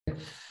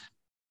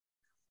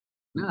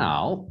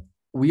Now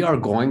we are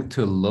going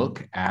to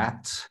look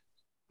at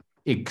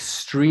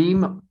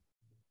extreme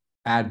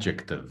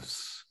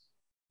adjectives.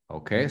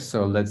 Okay,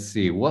 so let's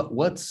see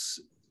what's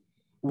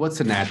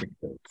an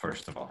adjective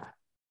first of all.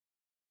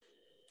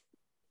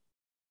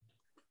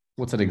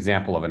 What's an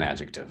example of an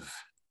adjective?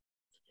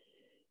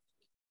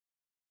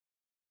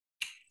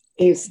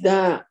 Is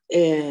the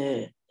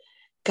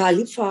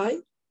qualify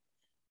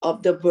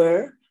of the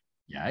verb.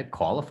 Yeah, it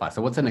qualifies.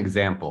 So what's an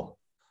example?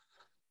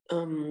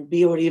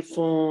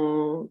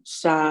 Beautiful,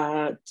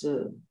 sad,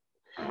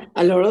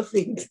 a lot of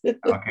things.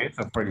 Okay,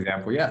 so for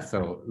example, yeah,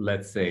 so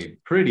let's say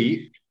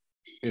pretty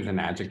is an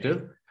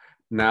adjective.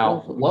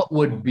 Now, what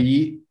would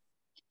be,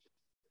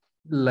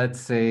 let's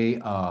say,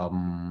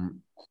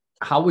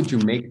 how would you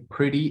make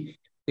pretty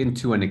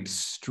into an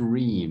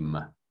extreme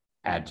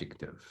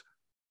adjective?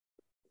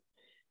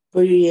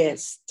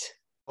 Prettiest.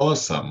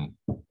 Awesome.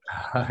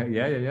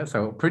 Yeah.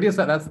 So pretty is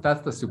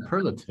that's the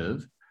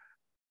superlative.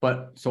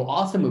 But so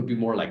awesome would be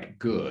more like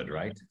good,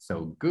 right?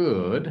 So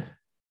good,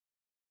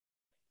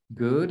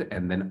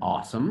 and then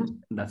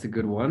awesome. That's a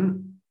good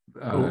one.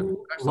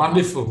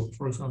 Wonderful,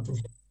 for example.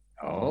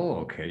 Oh,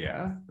 okay,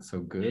 yeah.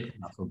 So good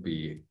can also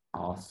be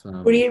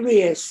awesome.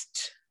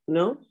 Prettiest,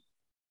 no?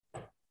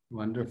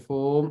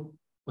 Wonderful.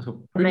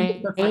 So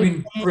pretty. I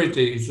mean,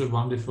 pretty is a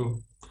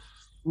wonderful.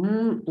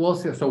 Well,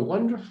 so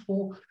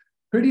wonderful.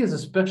 Pretty is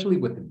especially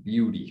with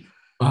beauty.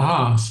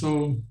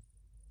 So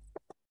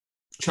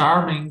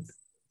charming.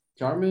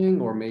 Charming,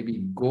 or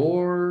maybe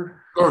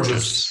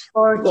gorgeous.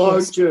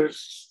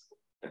 Gorgeous.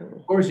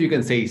 Of course, you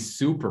can say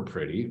super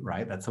pretty,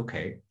 right? That's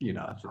okay,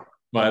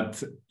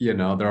 but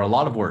there are a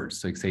lot of words.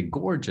 So you say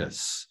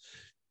gorgeous.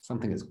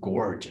 Something is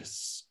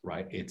gorgeous,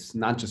 right? It's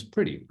not just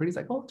pretty. Pretty's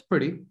like, oh, it's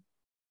pretty.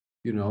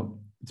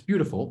 It's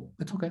beautiful.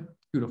 It's okay.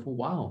 Beautiful.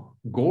 Wow.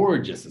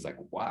 Gorgeous is like,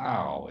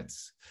 wow.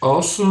 It's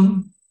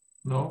awesome.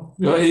 No,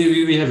 yeah,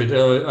 we have it.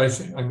 I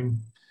think. I mean,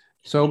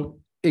 so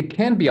it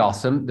can be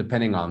awesome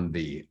depending on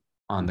the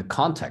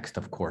context,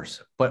 of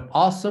course. But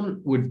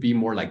awesome would be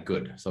more like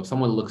good. So if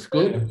someone looks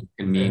good, it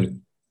can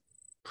mean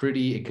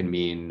pretty. It can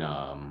mean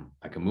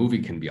like a movie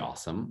can be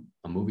awesome.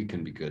 A movie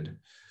can be good.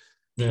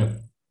 Yeah.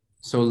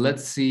 So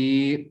let's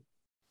see.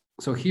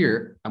 So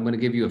here, I'm going to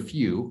give you a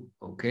few,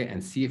 okay,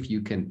 and see if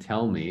you can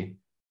tell me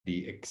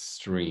the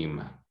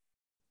extreme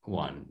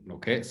one,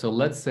 okay? So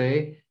let's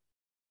say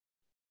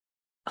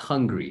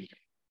hungry.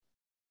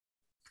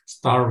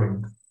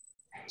 Starving.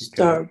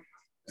 Starving.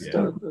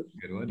 Yeah,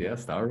 good one. Yeah,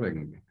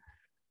 starving.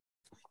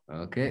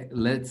 Okay,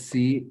 let's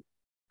see.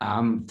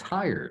 I'm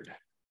tired.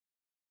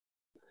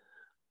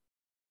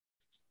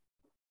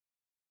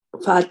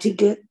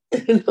 Fatigued.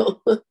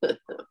 No.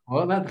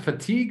 Well, that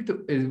fatigued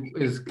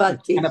is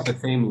kind of the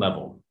same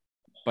level,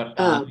 but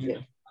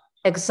okay.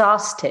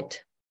 Exhausted.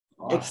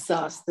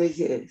 Exhausted,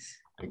 yes.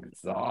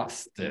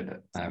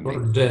 Exhausted. Or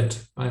dead.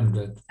 I'm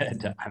dead.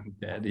 I'm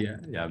dead.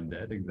 Yeah, I'm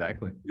dead.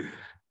 Exactly.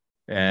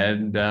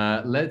 And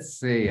let's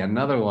say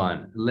another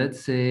one.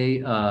 Let's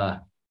say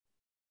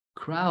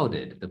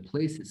crowded. The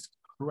place is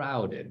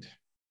crowded.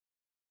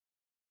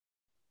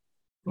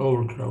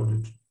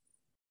 Overcrowded.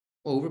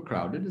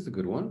 Overcrowded is a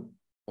good one.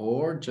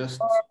 Or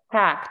just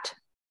packed.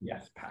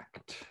 Yes,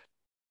 packed.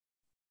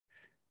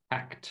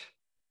 Packed.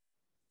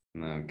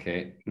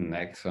 Okay,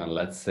 next one.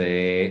 Let's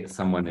say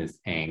someone is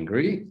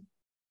angry.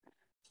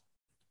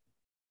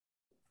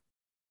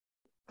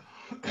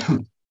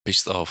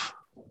 Pissed off.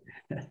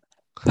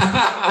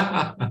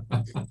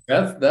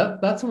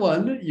 That's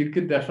one. You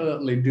could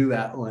definitely do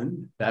that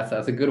one.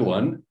 That's a good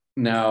one.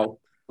 Now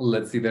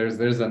let's see.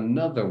 There's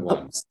another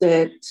one.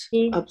 Upset.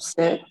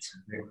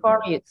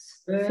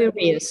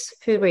 Furious.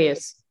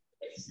 Furious.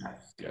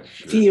 Yes,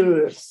 sure.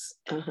 Furious.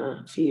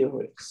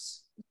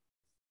 Furious.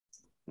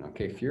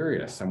 Okay,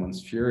 furious.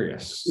 Someone's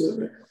furious.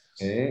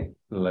 Okay,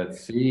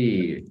 let's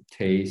see.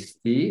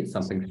 Tasty.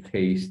 Something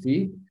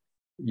tasty.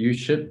 You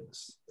should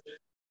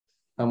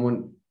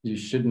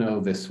know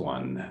this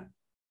one.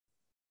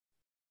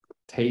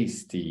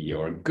 Tasty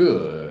or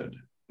good,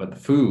 but the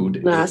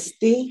food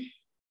nasty.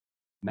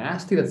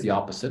 Nasty, that's the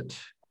opposite.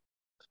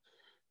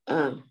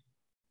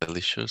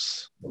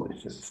 Delicious. Something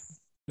is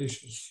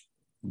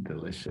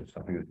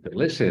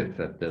delicious.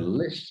 That's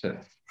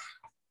delicious.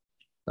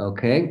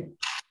 Okay.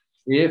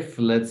 If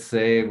let's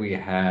say we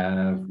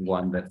have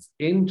one that's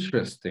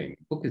interesting,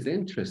 book is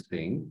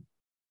interesting.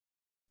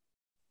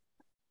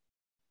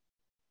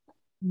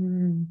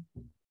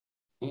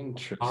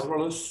 Interesting.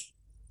 Marvelous.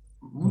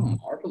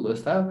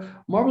 Marvelous.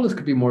 Marvelous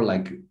could be more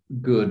like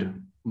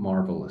good,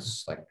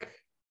 marvelous, like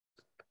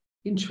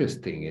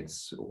interesting.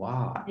 It's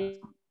wow.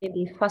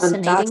 Maybe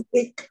fascinating.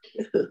 Fantastic.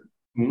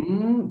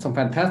 So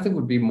fantastic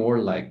would be more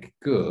like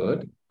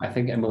good. I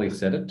think Emily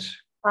said it.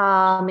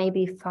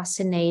 Maybe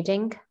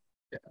fascinating.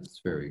 Yeah,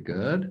 that's very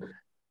good.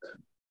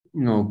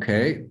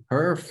 Okay,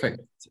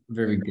 perfect.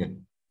 Very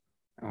good.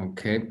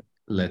 Okay,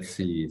 let's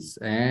see.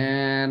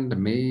 And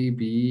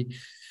maybe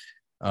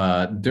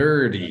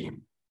dirty.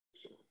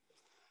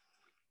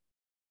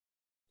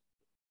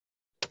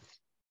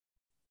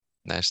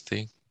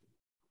 Nasty.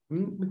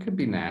 It could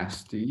be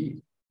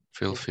nasty.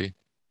 Filthy.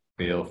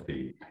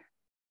 Filthy.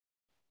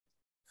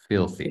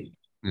 Filthy.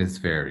 It's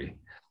very.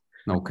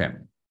 Okay.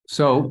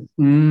 So,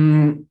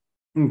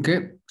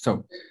 okay. So,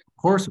 of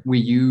course, we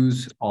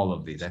use all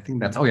of these. I think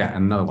that's, oh yeah,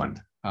 another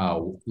one.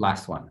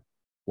 Last one.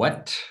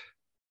 Wet.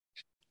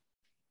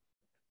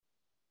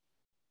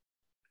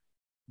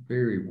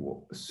 Very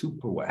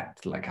super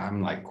wet. Like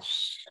I'm like,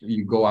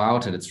 you go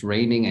out and it's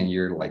raining and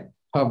you're like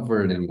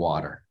covered in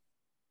water.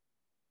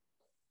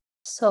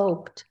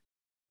 Soaked.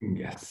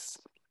 Yes.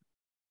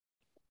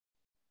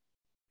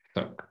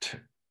 Soaked.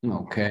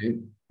 Okay,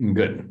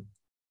 good.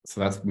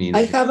 So that means.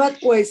 I have a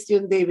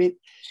question, David.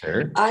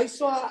 Sure. I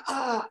saw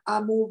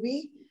a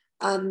movie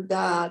and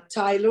the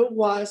title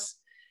was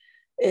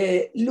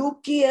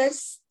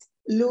Luckiest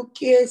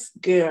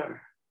Girl.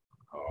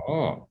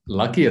 Oh,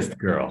 luckiest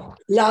girl.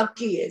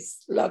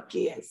 Luckiest.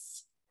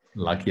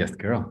 Luckiest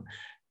girl.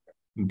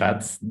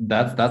 That's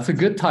a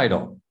good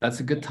title. That's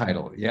a good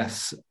title.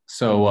 Yes.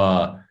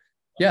 So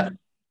yeah.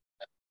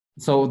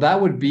 So that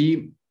would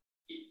be,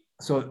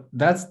 so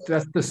that's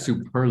the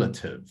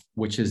superlative,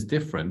 which is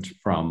different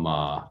from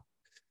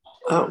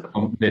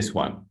this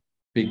one,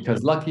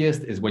 because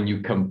luckiest is when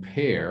you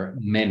compare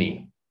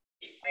many.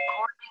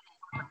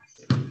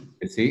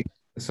 You see?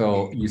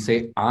 So you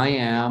say, I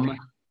am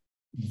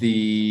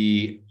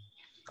the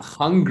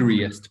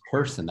hungriest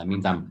person. That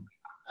means I'm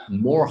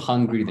more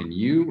hungry than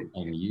you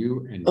and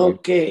you and you.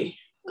 Okay.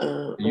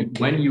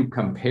 When you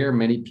compare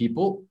many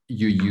people,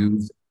 you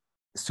use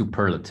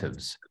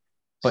superlatives.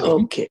 But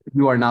okay.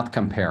 You are not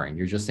comparing.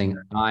 You're just saying,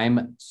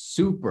 I'm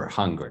super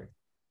hungry.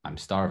 I'm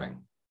starving.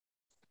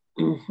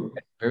 Mm-hmm.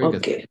 Very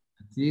good. I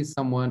see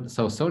someone.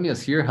 So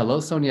Sonia's here. Hello,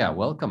 Sonia.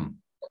 Welcome.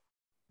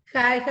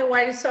 Hi, how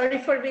are you? Sorry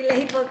for being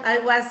late, but I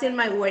was in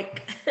my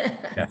work.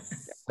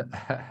 Yes.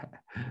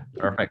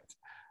 Perfect.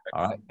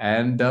 All right.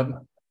 And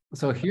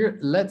so here,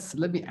 let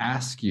me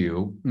ask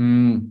you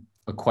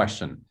a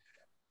question.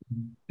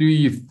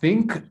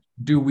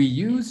 Do we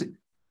use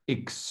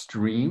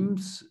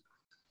extremes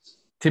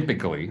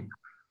typically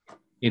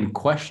in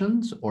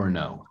questions or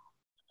no?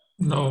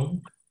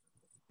 No.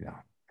 Yeah,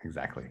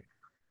 exactly.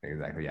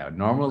 Exactly. Yeah.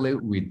 Normally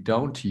we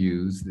don't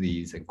use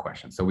these in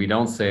questions. So we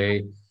don't say,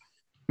 I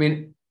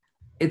mean,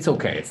 it's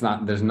okay. It's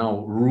not, there's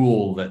no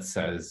rule that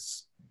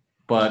says,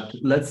 but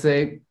let's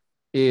say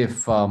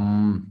if I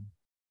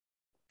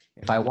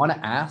want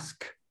to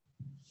ask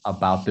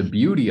about the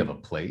beauty of a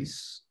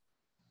place,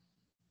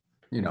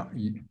 you know,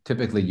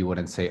 typically you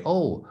wouldn't say,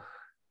 oh,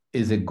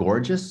 is it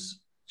gorgeous?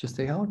 Just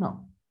say, oh,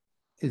 no.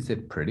 Is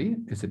it pretty?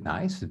 Is it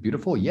nice? Is it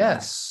beautiful?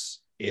 Yes,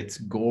 it's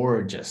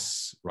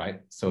gorgeous,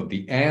 right? So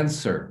the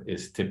answer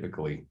is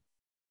typically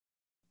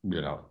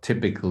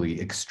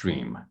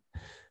extreme.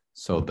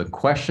 So the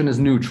question is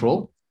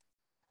neutral.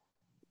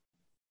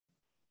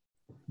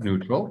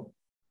 Neutral.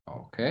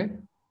 Okay.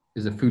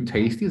 Is the food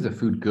tasty? Is the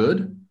food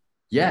good?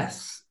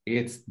 Yes,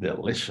 it's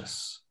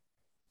delicious.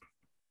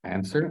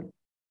 Answer.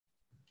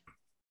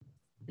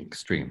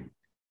 Extreme.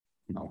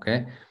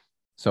 Okay.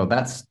 So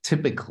that's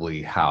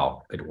typically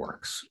how it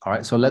works. All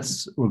right. So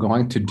we're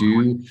going to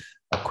do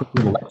a quick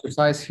little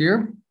exercise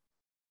here.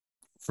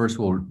 First,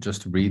 we'll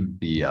just read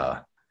the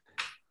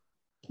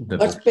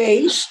what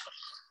page?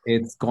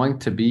 It's going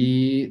to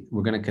be,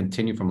 we're going to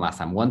continue from last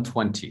time,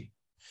 120.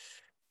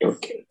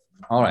 Okay.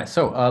 All right.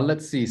 So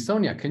let's see.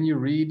 Sonia, can you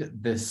read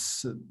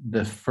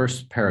the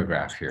first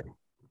paragraph here?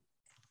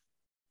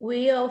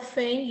 We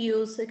often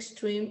use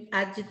extreme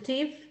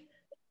adjective,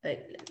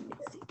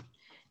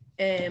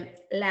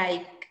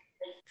 like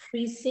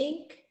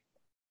freezing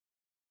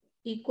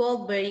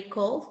equal very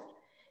cold,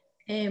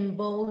 and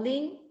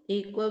boiling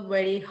equal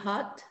very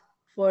hot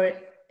for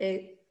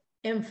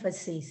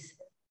emphasis.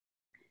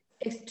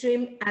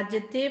 Extreme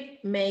adjective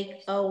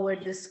make our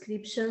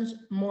descriptions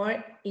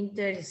more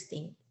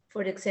interesting.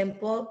 For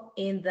example,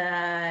 in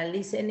the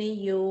listening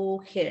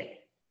you hear.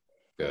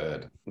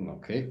 Good.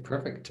 Okay,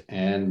 perfect.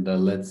 And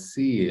let's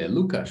see,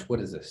 Lukasz,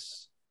 what is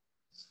this?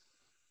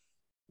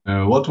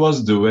 What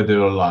was the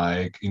weather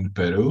like in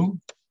Peru?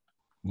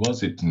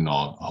 Was it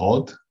not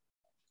hot?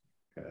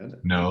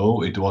 Good.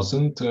 No, it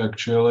wasn't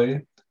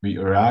actually. We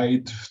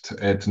arrived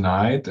at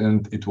night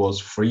and it was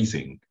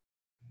freezing.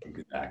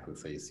 Exactly.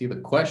 So you see the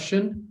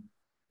question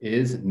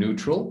is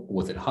neutral.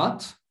 Was it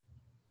hot?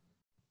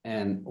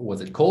 And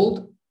was it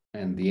cold?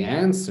 And the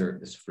answer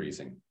is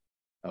freezing.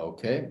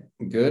 Okay,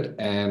 good.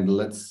 And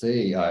let's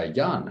say,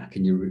 Jan,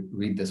 can you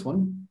read this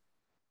one?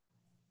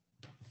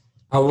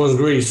 How was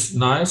Greece?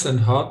 Nice and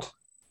hot?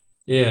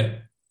 Yeah,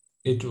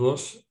 it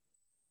was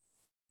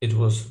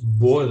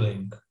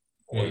boiling.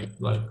 Yeah,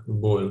 like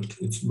boiled.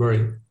 It's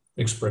very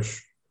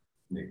expression.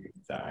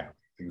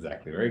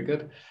 Exactly. Very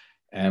good.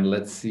 And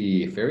let's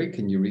see, Ferry,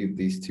 can you read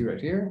these two right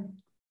here?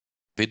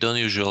 We don't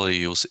usually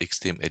use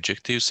extreme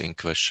adjectives in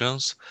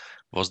questions.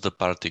 Was the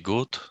party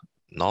good?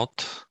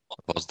 Not.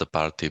 Was the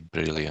party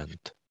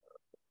brilliant?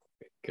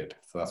 Good.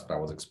 So that's what I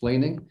was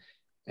explaining.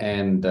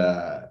 And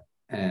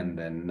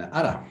then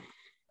Ara.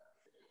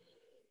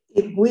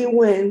 If we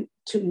want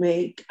to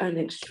make an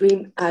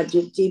extreme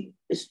adjective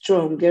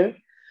stronger,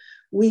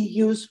 we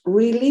use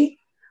really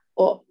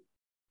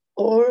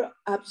or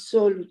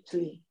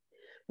absolutely.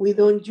 We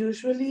don't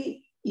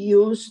usually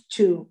use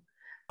to,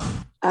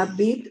 a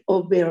bit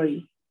or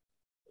very.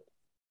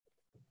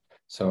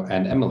 So,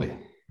 and Emily.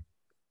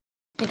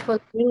 It was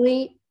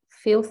really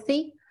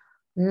filthy.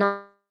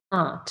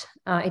 Not.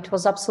 It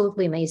was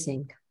absolutely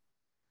amazing.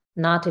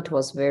 Not. It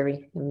was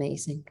very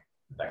amazing.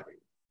 Exactly.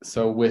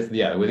 So with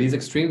these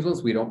extremes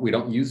ones, we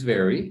don't use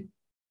very.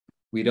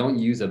 We don't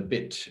use a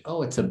bit.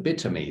 Oh, it's a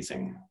bit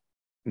amazing.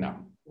 No.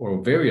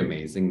 Or very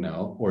amazing.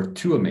 No. Or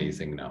too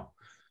amazing. No.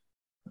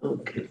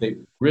 Okay.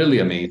 Really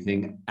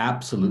amazing.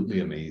 Absolutely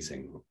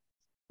amazing.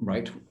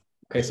 Right.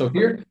 Okay. So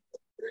here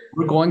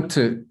we're going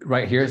to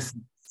right here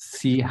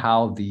see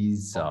how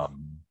these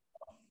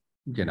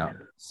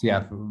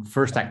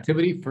first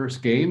activity,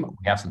 first game,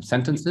 we have some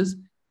sentences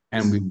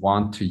and we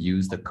want to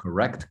use the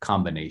correct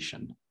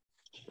combination.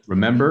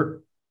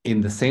 Remember, in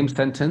the same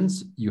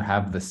sentence, you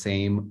have the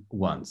same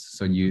ones.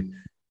 So you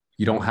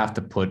don't have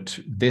to put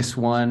this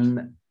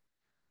one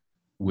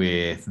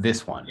with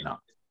this one. No.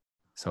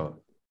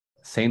 So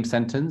same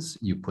sentence,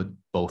 you put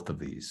both of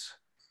these.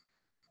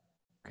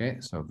 Okay,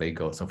 so they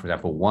go. So for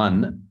example,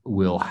 one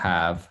will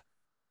have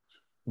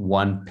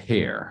one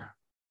pair.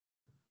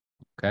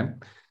 Okay.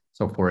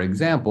 So for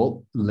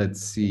example,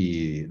 let's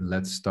see,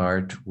 let's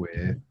start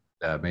with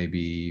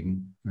maybe,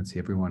 let's see,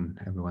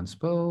 everyone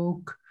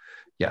spoke.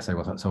 Yes, I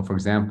was. So for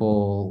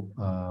example,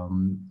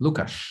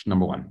 Lukasz,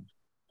 number one.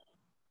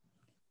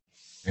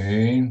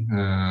 Okay.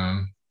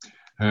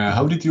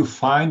 How did you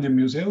find the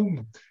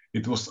museum?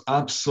 It was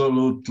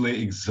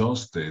absolutely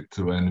exhausted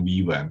when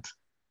we went.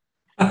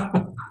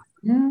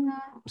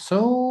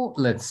 So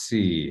let's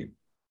see.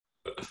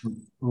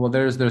 Well,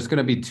 there's going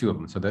to be two of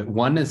them. So that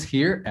one is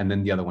here and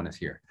then the other one is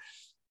here.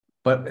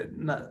 But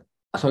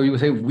so you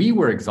would say we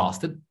were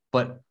exhausted,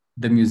 but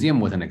the museum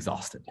wasn't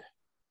exhausted.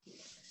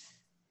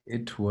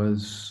 It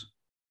was,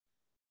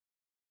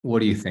 what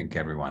do you think,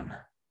 everyone?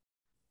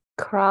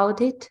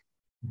 Crowded.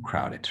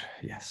 Crowded,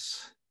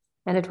 yes.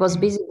 And it was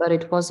busy, but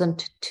it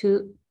wasn't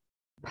too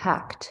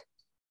packed.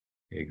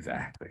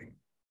 Exactly.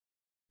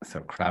 So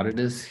crowded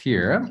is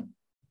here.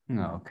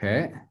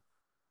 Okay.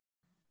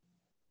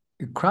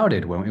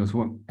 Crowded when it was,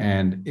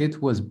 and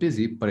it was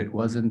busy, but it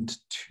wasn't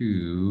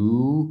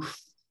too,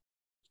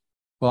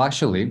 well,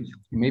 actually,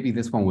 maybe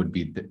this one would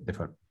be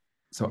different.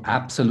 So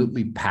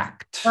absolutely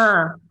packed.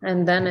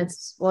 And then it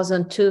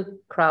wasn't too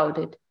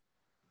crowded.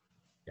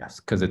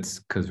 Yes,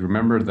 because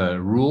remember the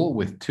rule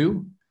with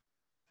two?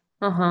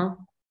 Uh-huh.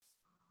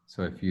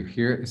 So if you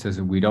hear, it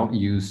says we don't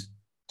use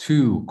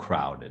too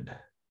crowded.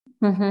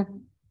 Mm-hmm.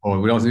 Or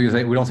we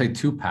don't say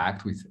too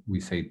packed, we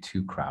say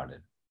too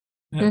crowded.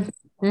 Yeah.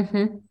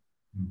 Mm-hmm.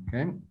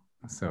 Okay,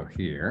 so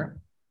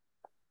here,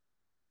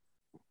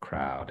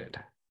 crowded.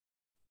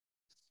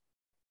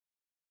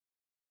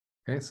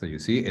 Okay, so you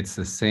see it's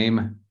the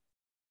same,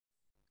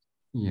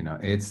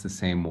 it's the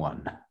same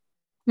one.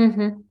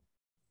 Mm-hmm.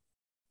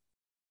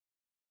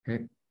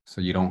 Okay,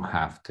 so you don't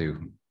have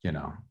to,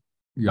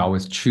 you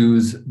always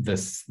choose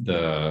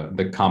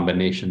the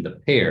combination,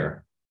 the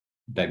pair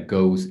that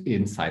goes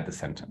inside the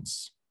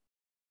sentence.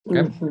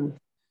 Okay,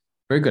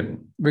 very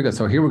good, very good.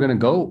 So here we're going to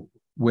go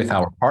with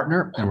our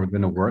partner and we're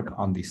going to work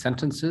on the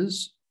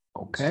sentences.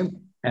 Okay,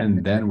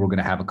 and then we're going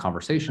to have a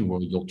conversation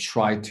where you'll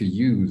try to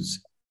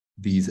use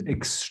these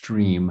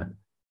extreme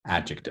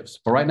adjectives.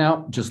 But right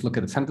now, just look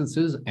at the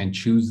sentences and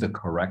choose the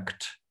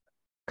correct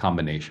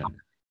combination.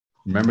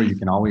 Remember, you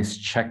can always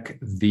check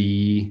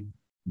the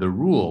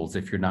rules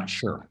if you're not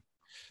sure.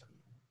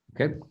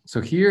 Okay,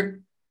 so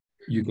here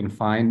you can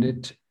find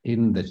it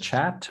in the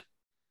chat.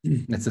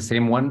 It's the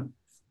same one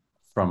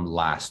from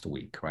last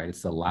week, right?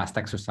 It's the last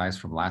exercise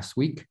from last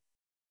week.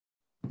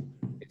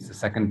 It's the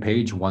second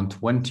page,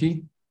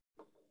 120.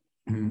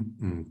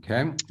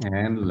 Okay,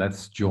 and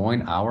let's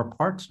join our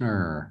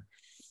partner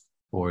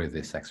for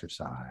this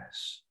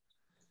exercise.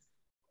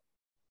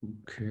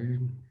 Okay,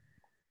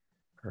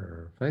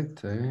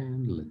 perfect.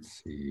 And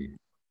let's see.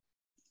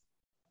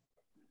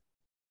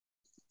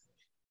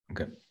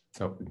 Okay,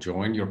 so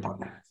join your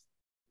partner.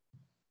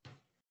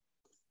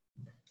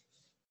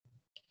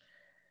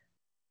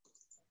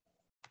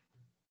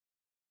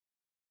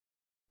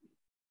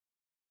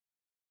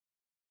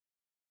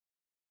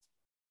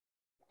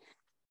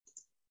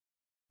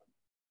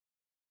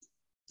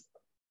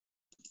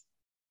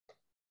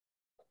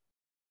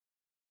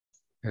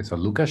 Okay, so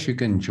Lukasz, you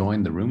can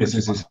join the room.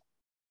 Yes.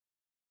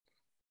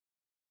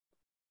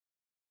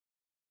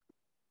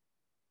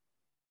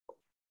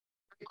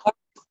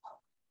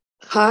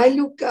 Hi,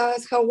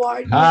 Lucas. How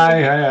are you?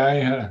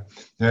 Hi.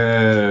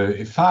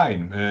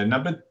 Fine.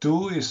 Number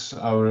two is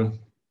our.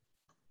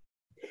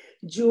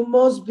 You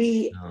must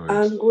be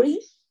angry.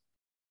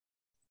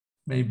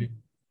 Maybe.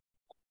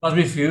 Must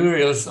be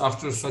furious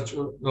after such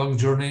a long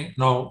journey.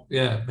 No,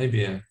 yeah, maybe,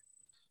 yeah.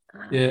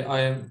 Yeah, I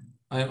am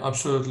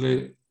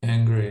absolutely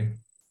angry.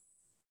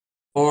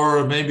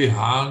 Or maybe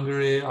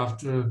hungry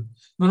after,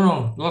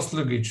 no, lost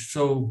luggage.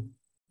 So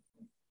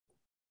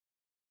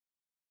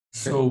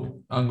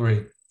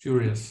angry,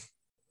 furious.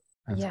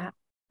 Yeah,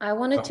 I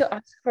wanted to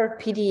ask for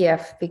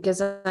PDF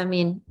because I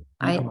mean,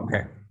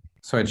 Okay.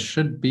 So it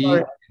should be,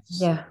 Sorry.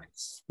 Yeah.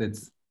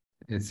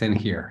 it's in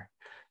here.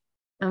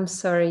 I'm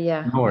sorry,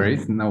 yeah. No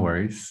worries, no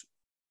worries.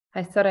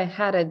 I thought I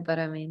had it, but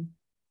I mean,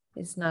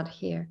 it's not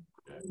here.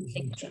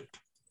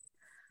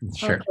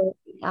 Sure. Okay,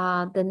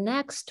 the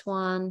next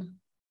one.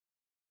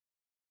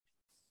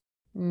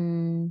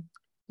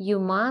 You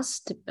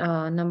must,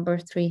 number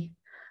 3.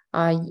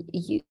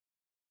 You.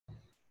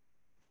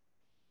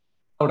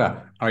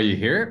 Laura, are you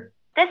here?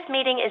 This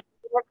meeting is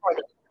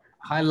recorded.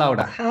 Hi,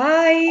 Laura.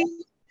 Hi,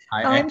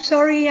 Hi. I'm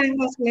sorry I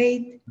was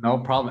late. No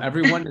problem.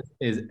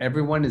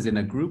 Everyone is in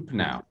a group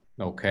now.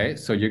 Okay,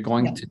 so you're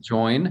going to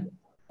join.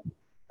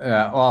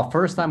 Well,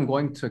 first I'm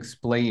going to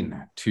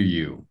explain to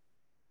you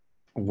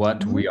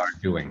what we are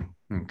doing.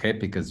 Okay,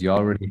 because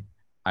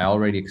I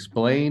already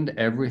explained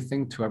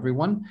everything to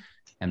everyone,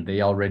 and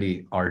they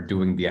already are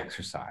doing the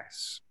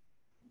exercise.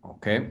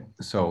 Okay,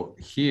 so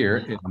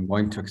here I'm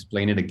going to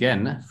explain it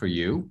again for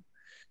you.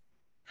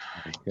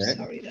 Okay.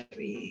 Sorry,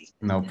 David.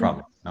 No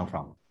problem. No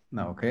problem.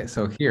 No, okay.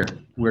 So here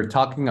we're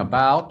talking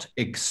about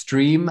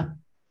extreme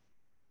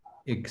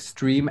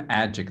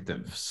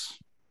adjectives.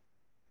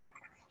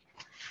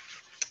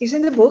 Is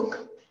in the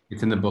book?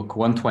 It's in the book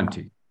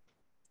 120.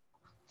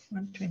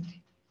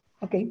 120.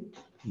 Okay.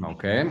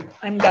 Okay.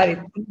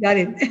 Got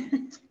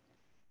it.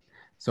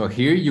 So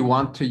here you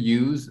want to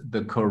use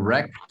the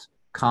correct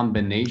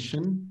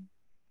combination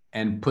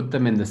and put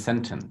them in the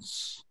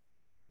sentence.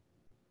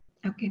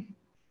 Okay.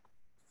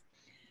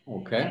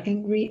 Okay.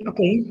 Angry.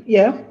 Okay.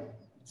 Yeah.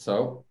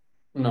 So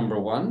number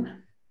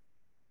 1.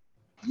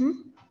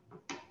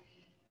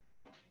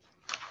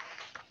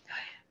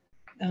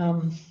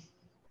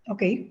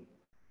 Okay.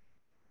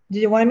 Do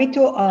you want me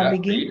to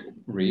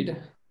begin? Read.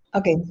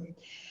 Okay.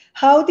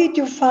 How did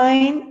you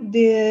find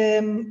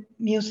the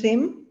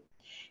museum?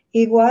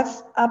 It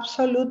was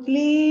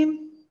absolutely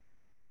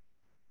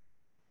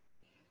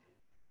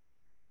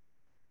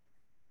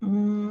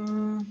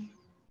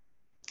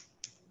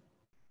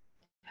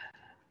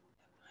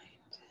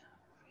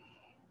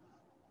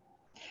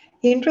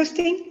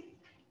interesting.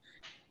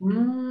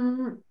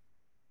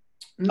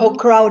 Oh,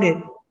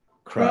 crowded.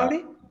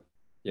 Crowded?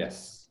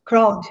 Yes.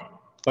 Crowd.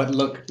 But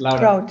look, Laura,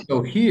 Crowd.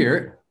 so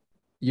here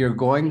you're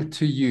going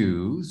to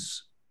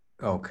use,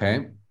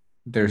 okay,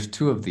 there's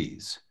 2 of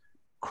these,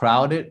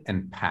 crowded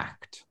and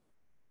packed.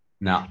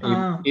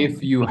 Now,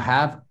 if you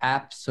have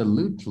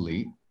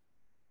absolutely,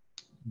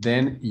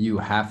 then you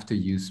have to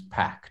use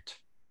packed.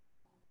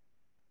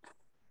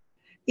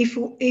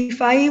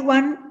 If I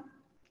want.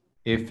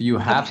 If you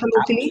have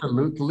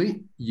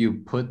absolutely, you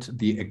put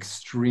the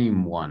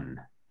extreme one.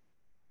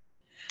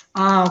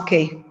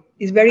 Okay.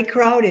 It's very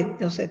crowded.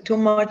 Too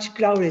much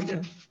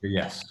crowded.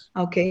 Yes.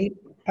 Okay.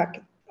 Packed.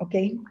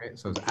 Okay. Okay.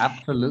 So it's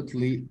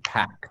absolutely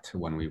packed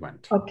when we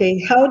went. Okay.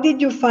 How did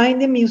you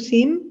find the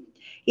museum?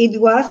 It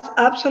was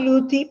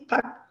absolutely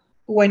packed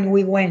when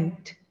we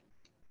went.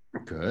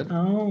 Good.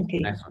 Oh, okay.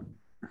 Next one.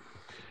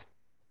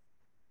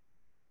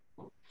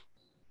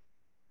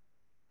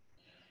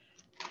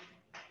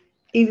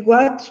 It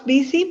was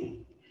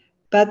busy,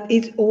 but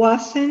it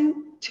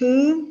wasn't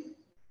too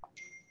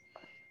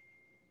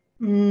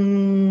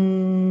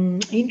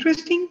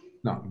interesting.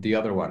 No, the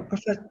other one.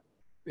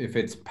 If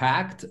it's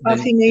packed,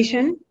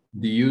 Fascination.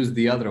 then you use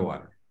the other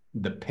one,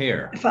 the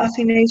pair.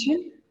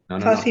 Fascination. No.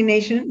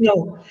 Fascination.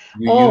 No.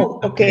 You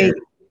okay.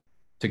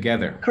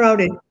 Together.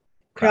 Crowded.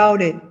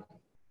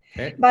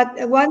 Okay.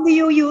 But when do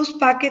you use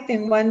packed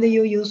and when do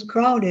you use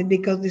crowded?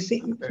 Because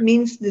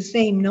means the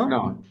same, no?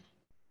 No.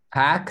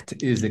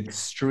 Packed is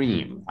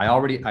extreme.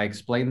 I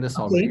explained this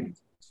already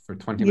for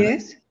 20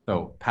 minutes. Yes.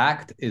 So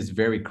packed is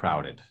very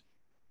crowded.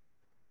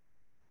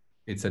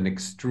 It's an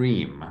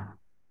extreme.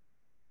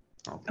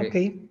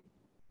 Okay.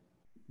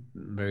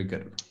 Very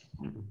good.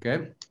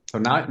 Okay. So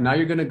now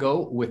you're going to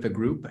go with a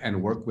group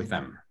and work with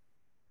them.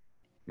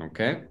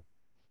 Okay.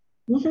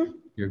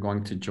 You're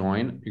going to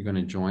join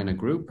a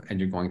group and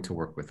you're going to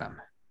work with them.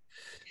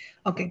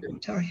 Okay.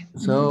 Sorry.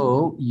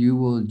 So you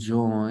will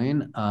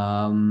join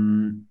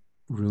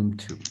room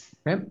 2.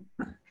 Okay.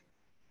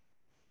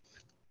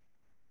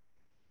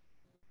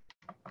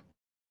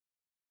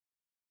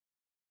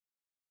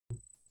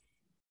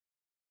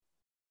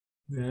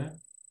 Yeah.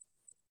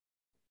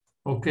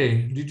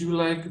 Okay. Did you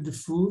like the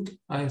food?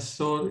 I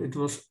thought it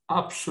was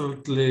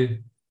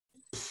absolutely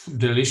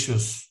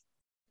delicious.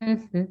 Yeah.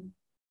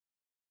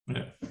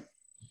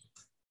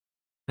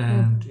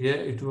 And yeah,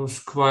 it was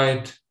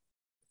quite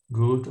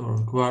good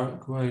or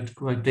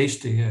quite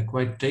tasty. Yeah,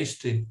 quite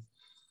tasty.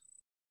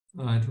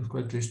 It was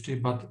quite tasty,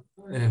 but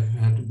I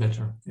had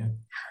better. Yeah.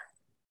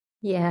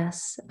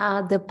 Yes,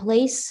 the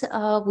place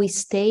we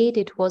stayed,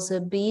 it was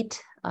a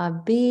bit,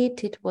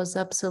 it was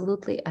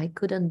absolutely, I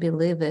couldn't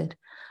believe it.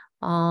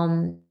 A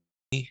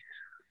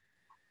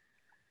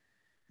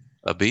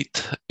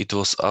bit, it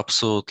was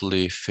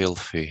absolutely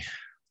filthy.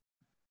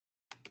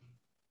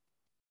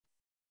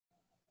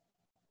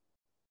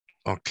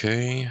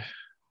 Okay.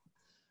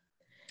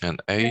 And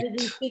But 8.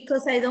 it is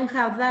because I don't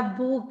have that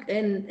book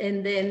and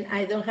then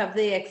I don't have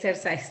the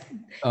exercise.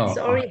 Oh,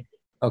 Sorry.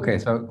 okay.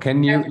 So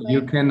can you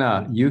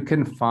you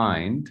can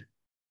find,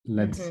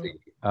 let's Mhm. see,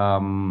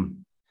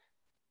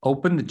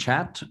 open the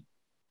chat,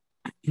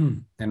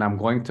 and I'm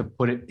going to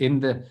put it in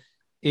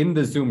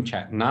the Zoom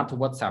chat, not the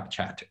WhatsApp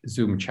chat,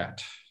 Zoom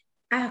chat.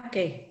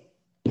 Okay.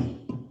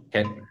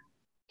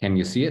 Can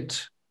you see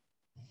it?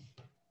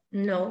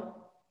 No.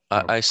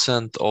 I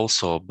sent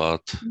also,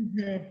 but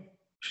Mhm.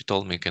 she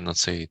told me cannot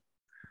see it.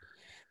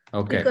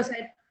 Okay. Because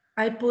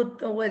I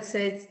put what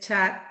says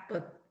chat,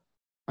 but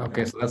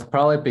Okay, so that's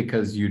probably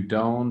because you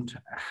don't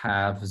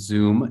have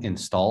Zoom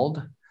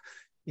installed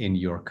in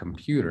your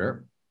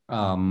computer.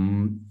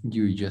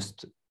 You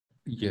just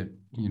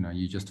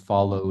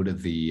followed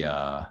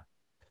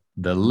the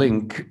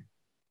link.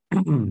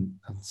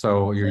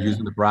 So you're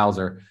using the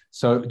browser.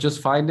 So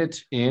just find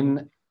it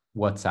in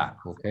WhatsApp,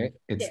 okay?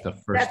 It's the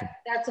first.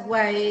 that's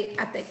why.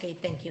 Okay,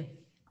 thank you.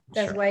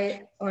 That's Sure.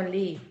 why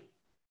only.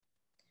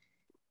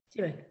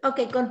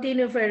 Okay,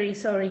 continue, Ferry.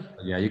 Sorry.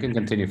 Yeah, you can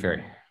continue,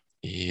 Ferry.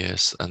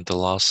 Yes, and the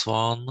last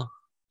one,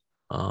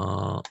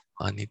 I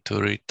need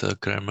to read the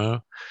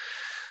grammar.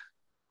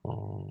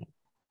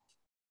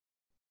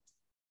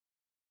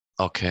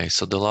 Okay,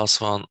 so the last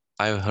one,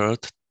 I've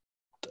heard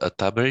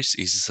Tabriz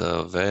is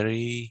a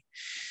very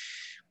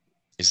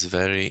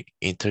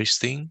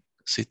interesting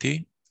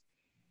city.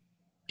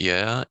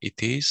 Yeah,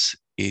 it is.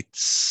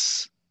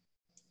 It's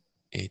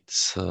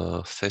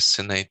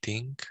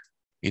fascinating.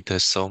 It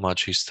has so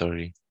much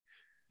history.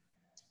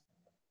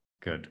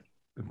 Good.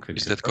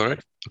 Is that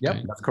correct? Yep,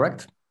 Okay. that's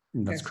correct.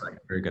 That's correct.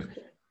 Very good.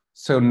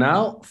 So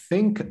now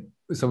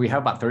so we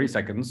have about 30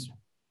 seconds,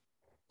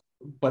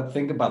 but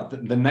think about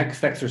the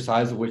next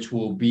exercise, which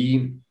will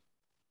be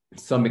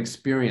some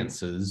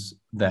experiences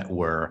that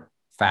were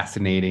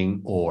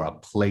fascinating, or a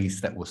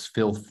place that was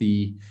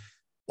filthy,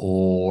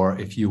 or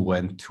if you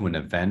went to an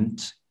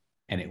event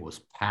and it was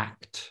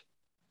packed,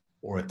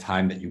 or a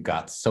time that you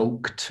got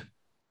soaked,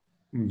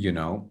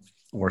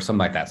 or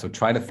something like that. So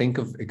try to think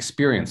of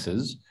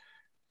experiences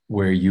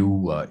where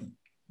you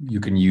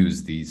can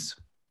use these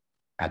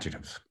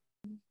adjectives.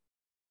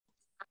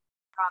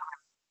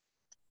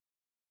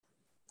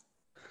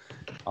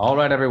 All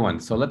right, everyone.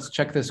 So let's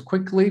check this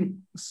quickly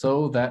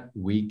so that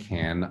we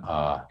can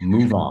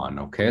move on.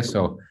 Okay.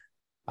 So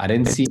I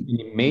didn't see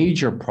any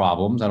major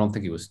problems. I don't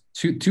think it was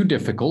too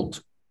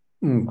difficult.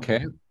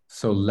 Okay.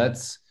 So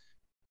let's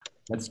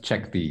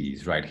check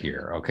these right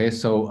here. Okay.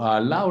 So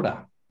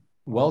Laura,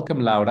 welcome,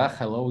 Laura.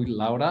 Hello,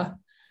 Laura.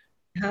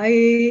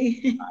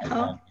 Hi.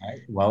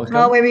 Welcome.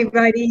 How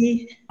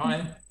everybody?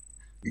 Hi.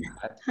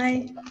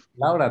 Hi.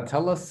 Laura,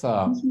 tell us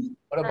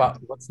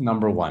what's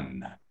number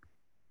 1?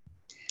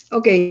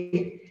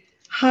 Okay.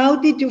 How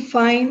did you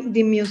find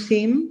the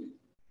museum?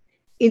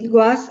 It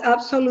was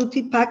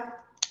absolutely packed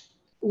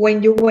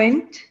when you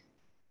went.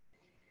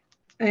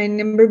 And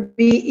number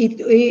B,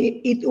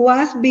 it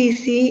was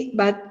busy,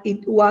 but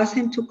it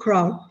wasn't too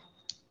crowded.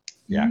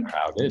 Yeah,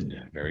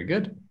 crowded. Very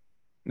good.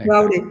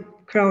 Crowded.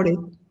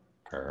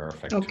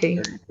 Perfect.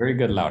 Okay. Very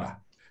good, Laura.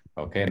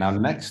 Okay, now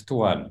next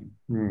one.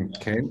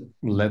 Okay,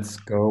 let's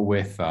go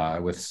with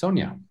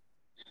Sonia.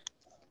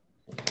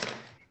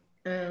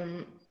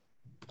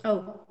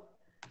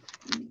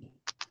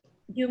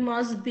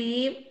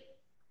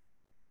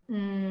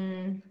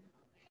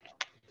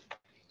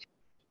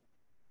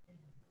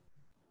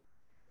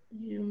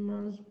 You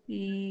must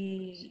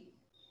be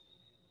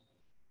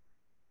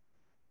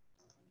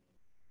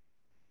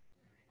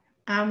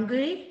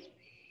angry.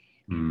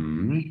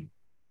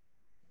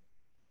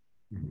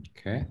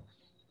 Okay,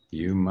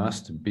 you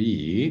must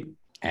be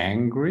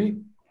angry.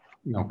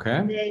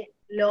 Okay. They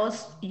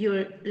lost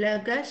your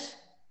luggage.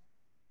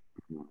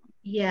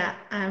 Yeah,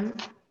 I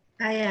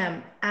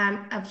am.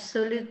 I'm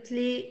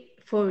absolutely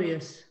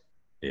furious.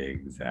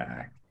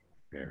 Exactly.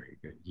 Very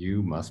good.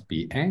 You must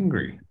be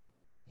angry.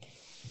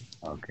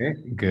 Okay,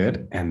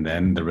 good. And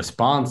then the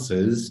response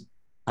is,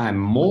 I'm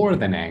more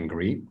than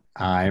angry.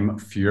 I'm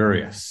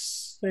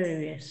furious.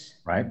 Furious.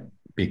 Right?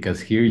 Because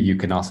here you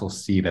can also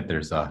see that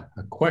there's a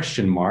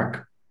question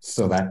mark.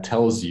 So that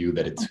tells you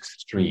that it's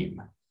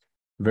extreme.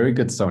 Very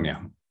good,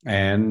 Sonia.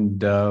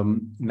 And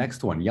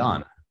next one,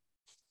 Jan.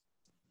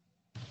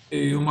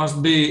 You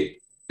must be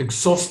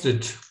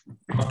exhausted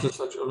after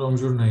such a long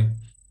journey.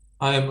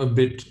 I am a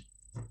bit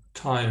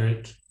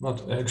tired,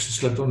 but I actually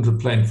slept on the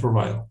plane for a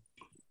while.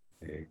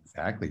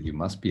 Exactly. You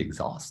must be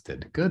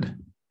exhausted. Good.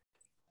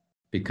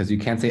 Because you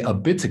can't say a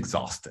bit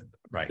exhausted,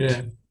 right?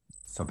 Yeah.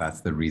 So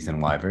that's the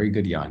reason why. Very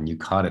good, Jan. You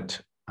caught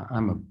it.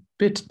 I'm a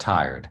bit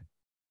tired.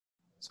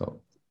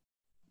 So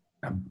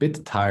a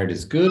bit tired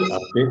is good. A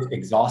bit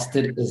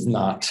exhausted is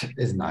not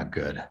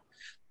good.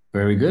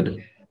 Very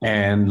good.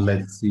 And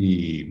let's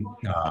see.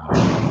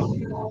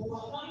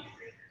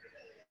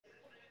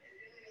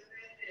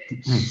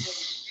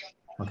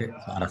 Okay,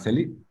 so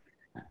Araceli.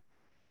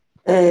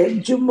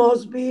 You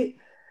must be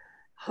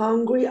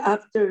hungry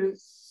after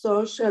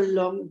such a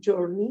long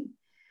journey.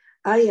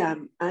 I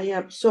am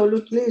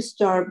absolutely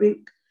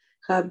starving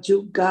Have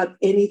you got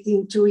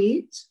anything to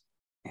eat?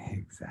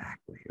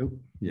 Exactly. Oh,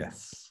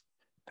 yes,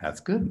 that's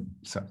good.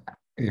 So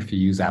if you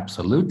use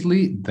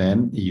absolutely,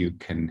 then you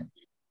can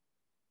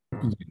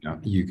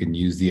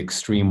use the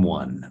extreme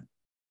one.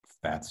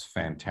 That's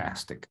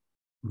fantastic.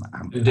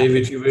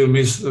 David, you will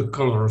miss the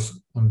colors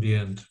on the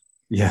end.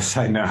 Yes,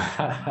 I know.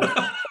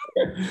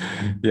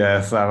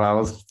 Yes, I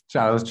was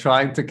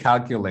trying to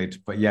calculate,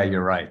 but yeah,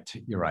 you're right.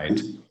 You're right.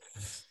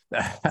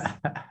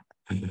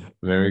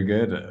 Very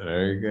good.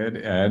 Very good.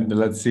 And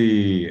let's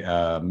see,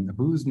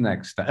 who's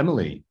next?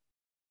 Emily.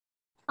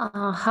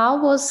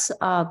 How was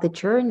the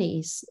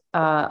journeys?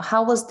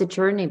 How was the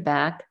journey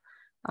back?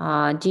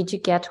 Did you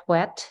get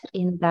wet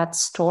in that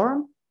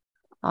storm?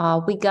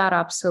 We got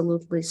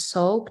absolutely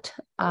soaked.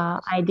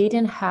 I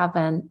didn't have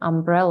an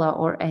umbrella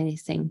or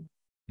anything.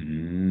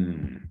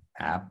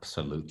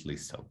 Absolutely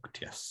soaked,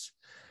 yes.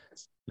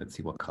 Let's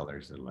see what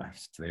colors are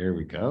left. There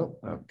we go.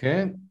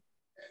 Okay.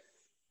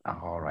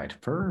 All right,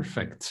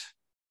 perfect.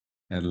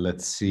 And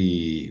let's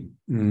see.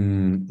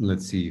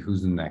 Let's see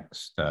who's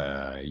next.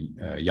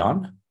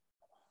 Jan?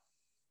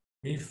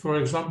 If, for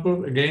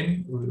example,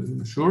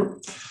 again, sure.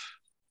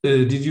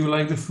 Did you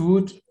like the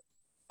food?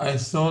 I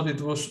thought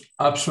it was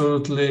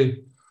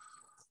absolutely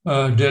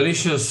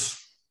delicious.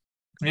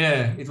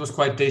 Yeah, it was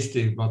quite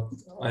tasty, but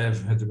I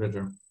have had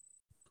better.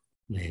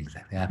 Yeah,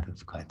 exactly. That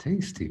was quite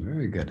tasty.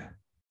 Very good.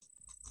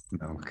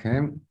 Okay.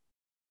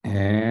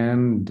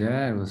 And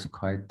it was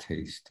quite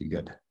tasty.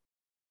 Good.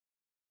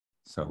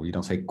 So you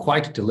don't say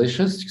quite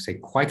delicious, you say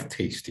quite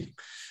tasty.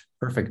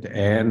 Perfect.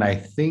 And I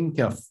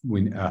think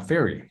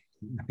Ferry,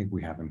 I think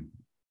we have him.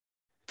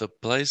 The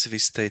place we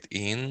stayed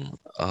in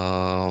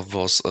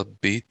was a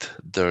bit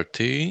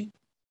dirty.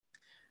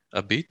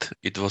 A bit.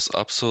 It was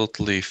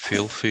absolutely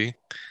filthy.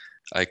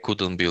 I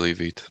couldn't believe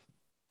it.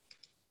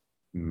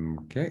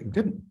 Okay,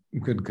 good,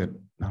 good, good.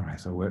 All right,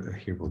 so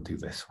here we'll do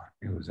this one.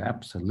 It was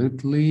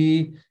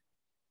absolutely,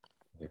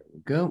 there we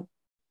go.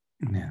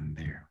 And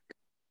there.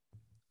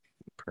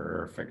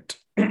 Perfect.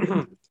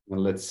 Well,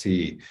 let's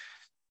see.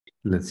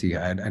 Let's see.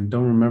 I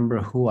don't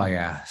remember who I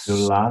asked. The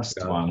last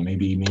one,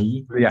 maybe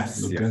me.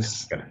 Yes,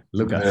 Lucas. Yes.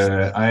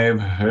 Lucas. I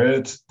have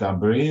heard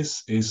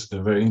Tabriz is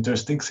a very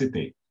interesting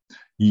city.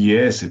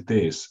 Yes, it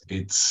is.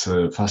 It's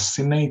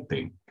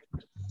fascinating.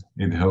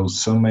 It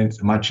holds so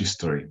much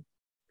history.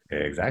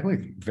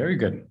 Exactly. Very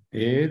good.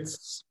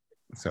 It's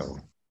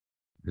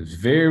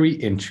very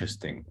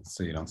interesting.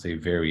 So you don't say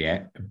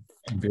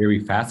very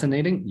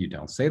fascinating. You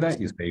don't say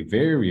that. You say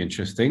very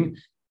interesting.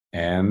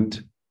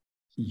 And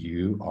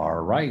you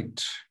are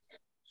right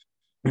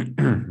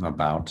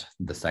about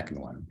the second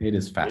one. It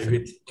is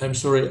fascinating. David, I'm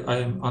sorry, I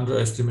am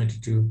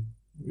underestimated you.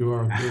 You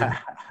are good.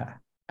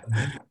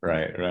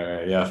 Right.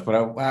 Yes, but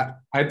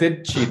I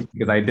did cheat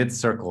because I did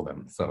circle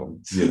them. So,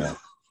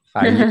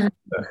 I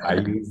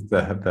used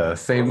the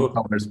same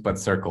colors but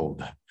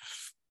circled.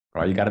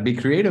 Right, you got to be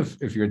creative.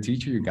 If you're a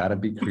teacher, you got to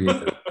be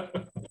creative.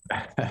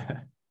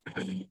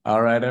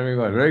 All right,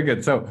 everyone. Very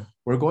good. So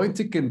we're going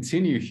to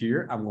continue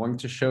here. I'm going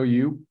to show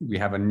you, we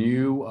have a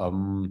new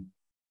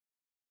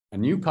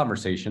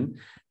conversation.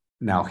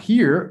 Now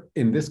here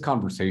in this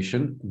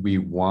conversation, we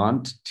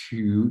want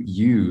to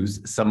use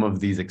some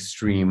of these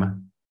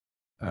extreme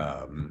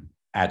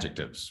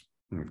adjectives.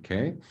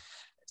 Okay.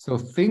 So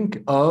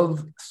think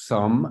of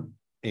some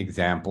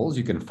examples.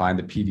 You can find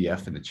the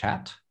PDF in the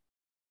chat.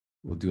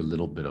 We'll do a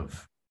little bit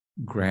of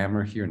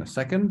grammar here in a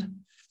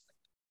second.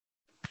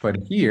 But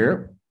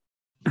here,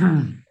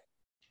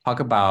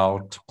 talk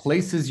about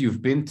places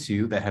you've been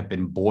to that have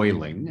been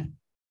boiling,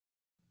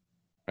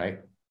 right?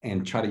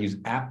 And try to use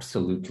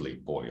absolutely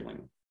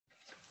boiling.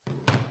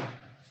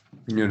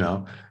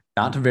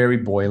 Not very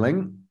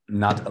boiling,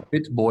 not a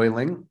bit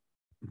boiling,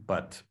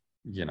 but,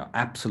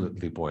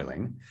 absolutely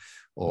boiling.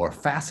 Or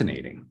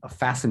fascinating, a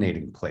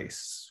fascinating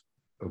place,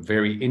 a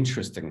very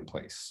interesting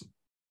place,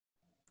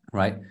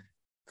 right?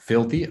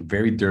 Filthy, a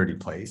very dirty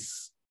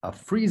place, a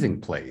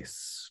freezing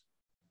place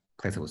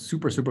that was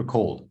super, super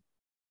cold,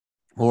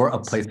 or a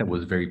place that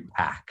was very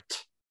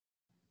packed.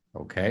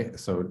 Okay,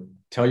 so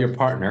tell your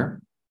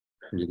partner,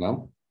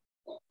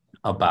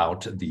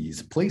 about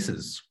these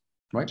places,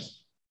 right?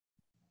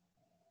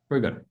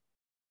 Very good.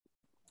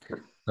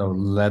 So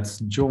let's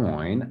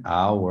join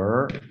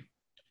our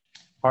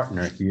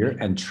partner here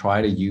and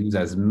try to use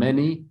as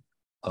many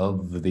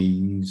of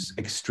these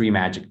extreme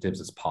adjectives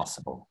as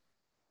possible.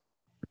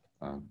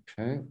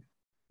 Okay,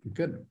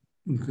 good.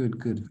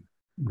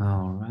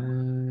 All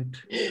right.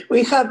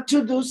 We have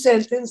to do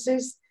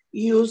sentences,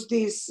 use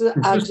this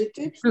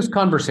adjective. Just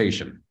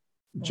conversation.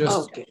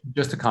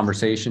 Just a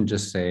conversation.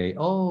 Just say,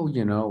 last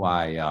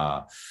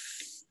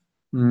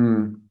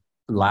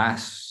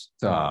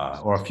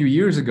or a few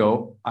years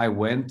ago, I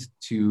went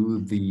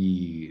to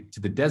the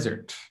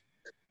desert,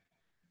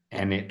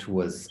 and it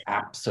was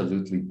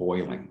absolutely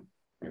boiling.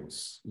 It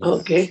was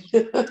okay.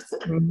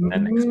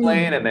 And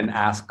explain, and then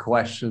ask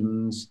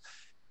questions.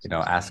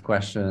 Ask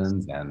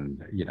questions,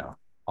 and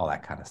all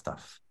that kind of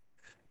stuff.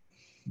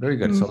 Very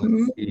good. So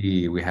let's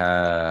see. We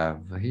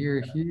have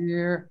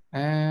here,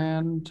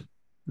 and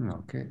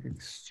Okay,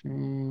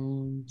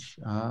 exchange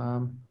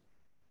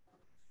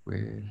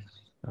with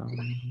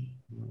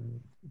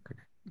okay,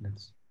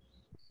 let's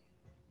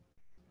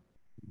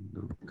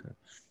Lucas.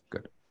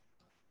 Good.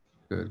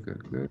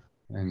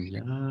 And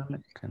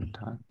Jan can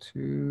talk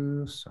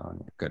to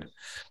Sonia. Good.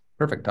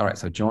 Perfect. All right.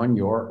 So join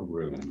your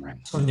room.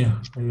 Right.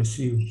 Sonia, I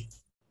see you.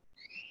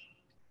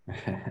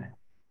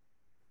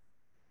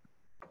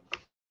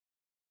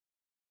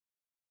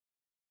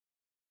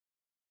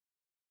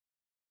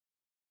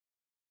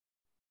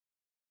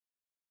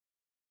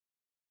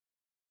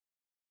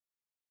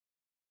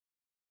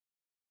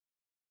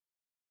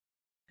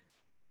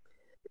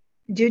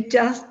 You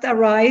just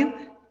arrived?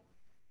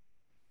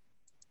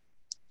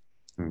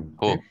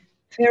 Oh,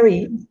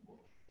 Ferry,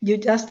 you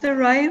just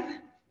arrived?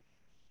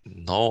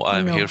 no,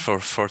 I'm no? here for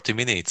 40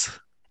 minutes.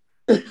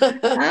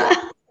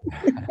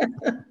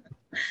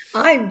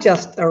 I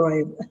just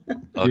arrived.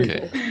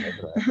 Okay.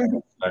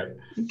 Right.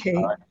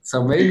 Okay.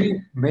 So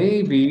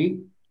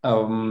maybe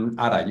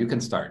Ara, you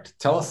can start.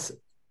 Tell us,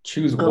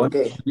 choose one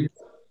Okay. of these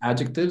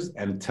adjectives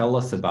and tell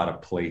us about a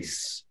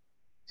place.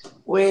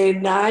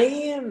 When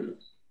I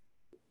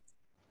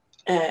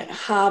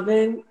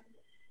haven't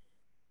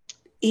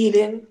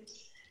eaten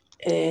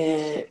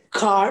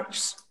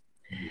carbs,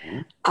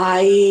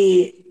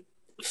 I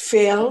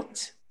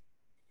felt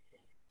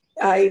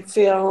I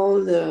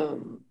felt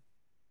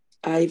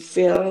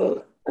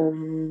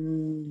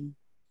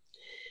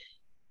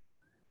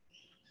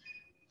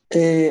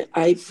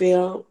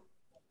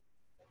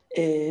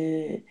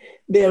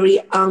very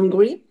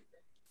angry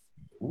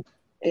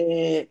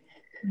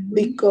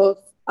because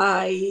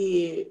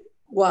I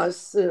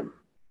was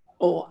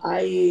or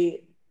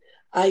I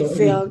So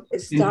felt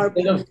instead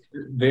starving. of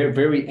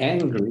very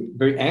angry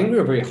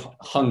or very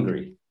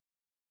hungry?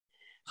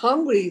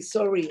 Hungry,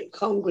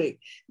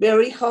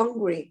 very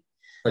hungry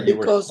But you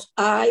were, because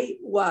I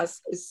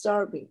was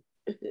starving.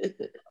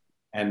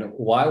 and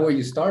why were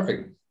you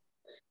starving?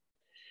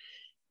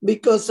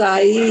 Because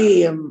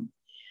I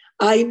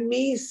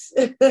miss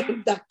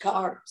the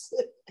carbs.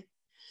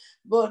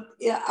 But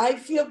yeah, I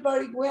feel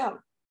very well.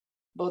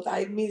 But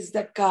I miss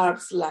the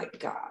carbs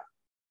like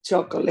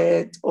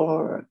chocolate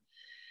or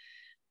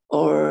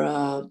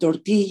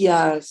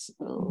tortillas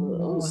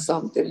or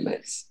something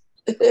else.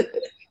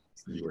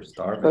 You were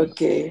starving.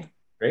 Okay.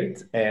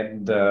 Great.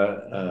 And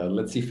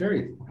let's see,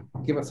 Ferry,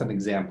 give us an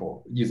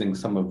example using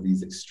some of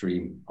these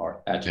extreme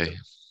or adjectives. Okay.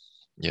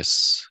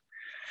 Yes.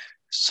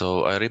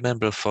 So I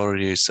remember 4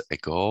 years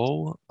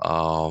ago,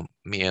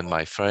 me and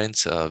my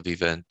friends, we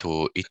went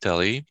to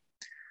Italy,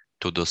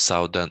 to the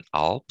Southern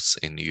Alps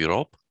in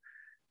Europe.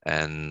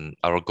 And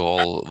our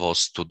goal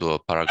was to do a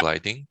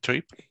paragliding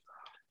trip.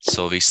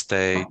 So we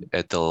stayed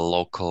at the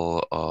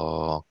local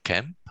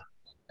camp.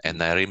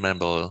 And I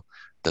remember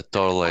the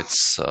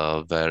toilets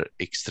were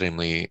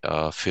extremely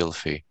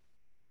filthy.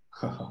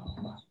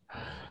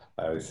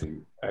 I see.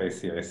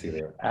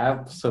 They're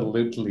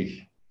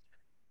absolutely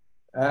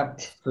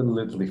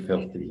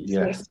filthy.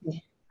 Yes.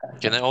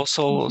 Can I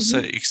also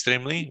say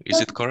extremely? Is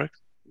it correct?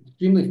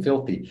 Extremely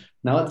filthy.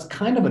 Now it's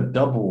kind of a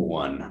double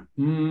one.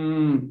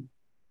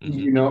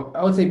 You know,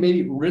 I would say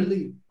maybe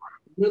really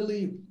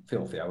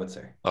filthy, I would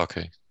say.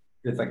 Okay.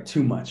 It's like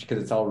too much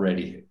because it's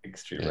already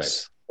extreme,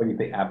 right? When you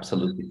say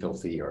absolutely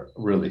filthy or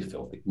really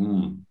filthy.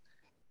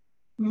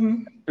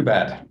 Too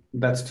bad.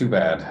 That's too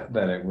bad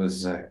that it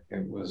was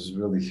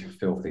really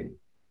filthy.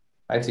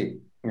 I see.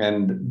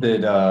 And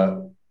did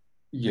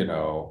you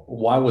know,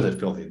 why was it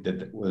filthy?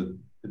 Did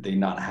they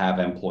not have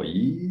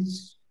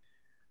employees?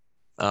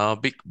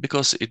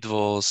 Because it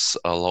was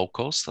a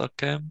low-cost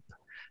camp,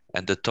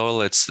 and the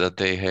toilets that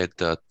they had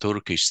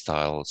Turkish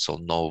style, so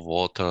no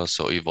water,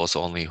 so it was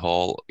only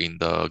hole in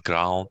the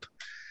ground.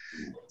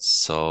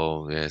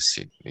 So yes,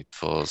 it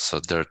was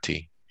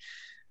dirty.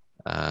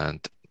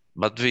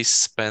 But we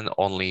spent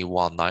only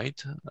one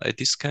night at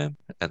this camp,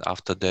 and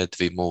after that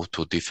we moved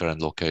to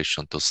different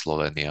location to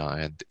Slovenia,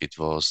 and it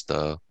was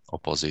the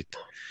opposite.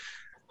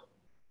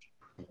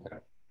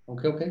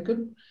 Okay,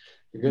 good.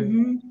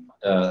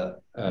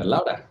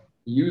 Laura,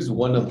 use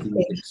one of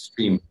the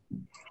extreme.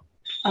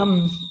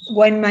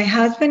 When my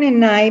husband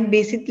and I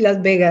visit Las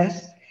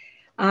Vegas,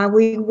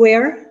 we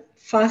were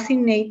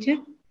fascinated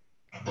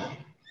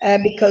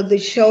because the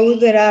shows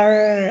that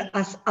are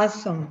as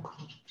awesome,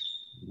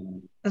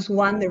 as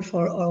wonderful,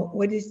 or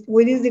what is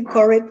the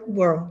correct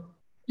word?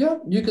 Yeah,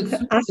 you could say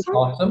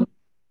awesome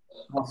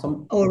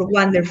or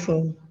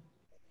wonderful.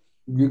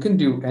 You can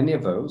do any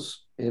of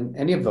those, and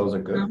any of those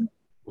are good. It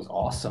was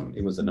awesome.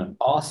 It was an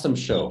awesome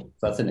show.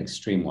 That's an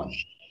extreme one.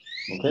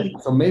 Okay,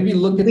 so maybe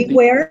look at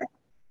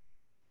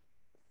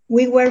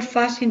we were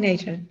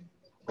fascinated.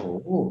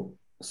 Oh,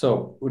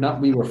 so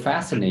not we were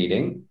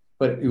fascinating,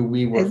 but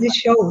we were. The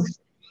shows.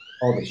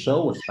 Oh, the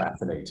show was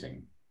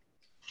fascinating.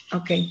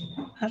 Okay,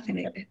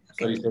 fascinated.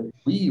 So you said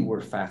we were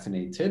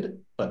fascinated,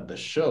 but the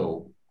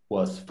show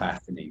was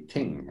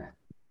fascinating.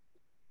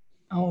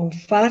 Oh,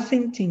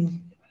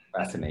 fascinating.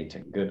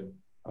 Fascinating. Good.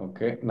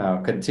 Okay.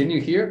 Now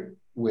continue here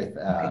with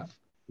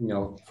you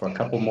know, for a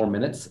couple more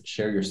minutes.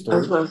 Share your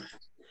story.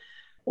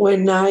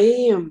 When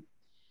I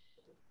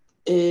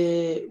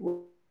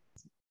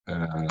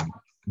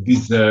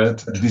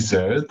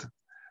desert,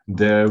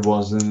 there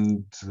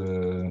wasn't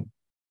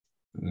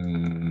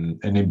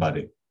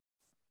anybody.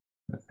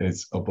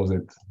 It's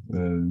opposite.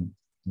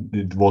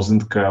 It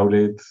wasn't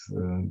crowded.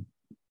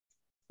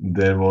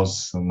 There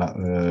was not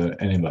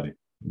anybody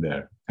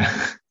there.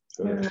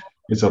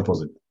 It's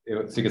opposite.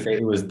 So you could say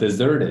it was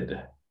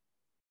deserted.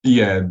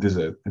 Yeah,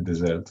 desert.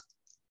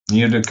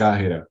 Near the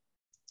Kahira.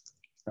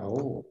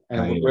 Oh,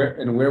 Cairo.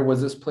 and where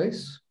was this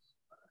place?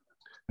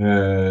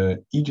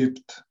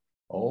 Egypt.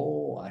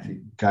 Oh, I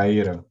see.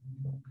 Cairo.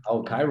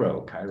 Oh,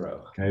 Cairo.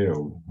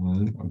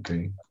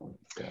 Okay.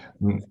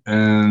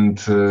 And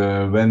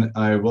when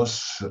I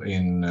was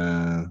in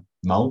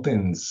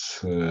mountains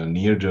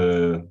near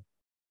the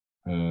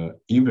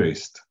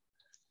Everest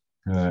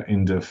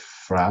in the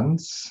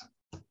France,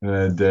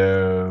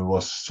 there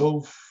was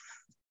so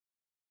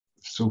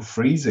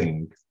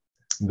freezing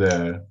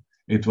there.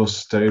 It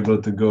was terrible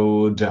to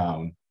go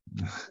down.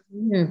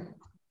 Yeah,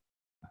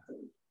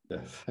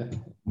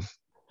 freezing.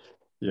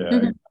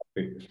 Yeah.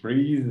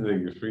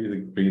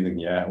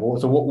 Well,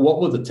 so what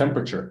was the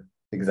temperature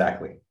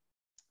exactly?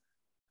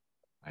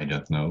 I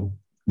don't know.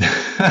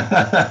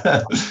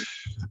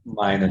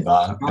 Minus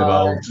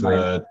about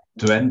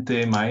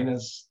 20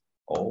 minus.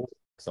 Oh,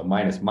 so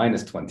minus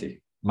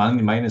 20.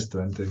 Minus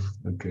 20.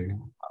 Okay.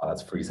 Oh,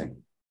 that's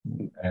freezing.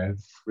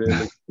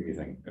 Really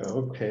freezing.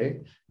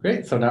 Okay,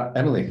 great. So now,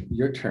 Emily,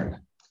 your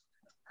turn.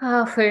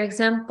 For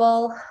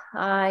example,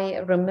 I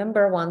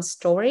remember one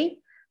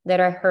story that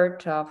I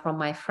heard from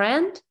my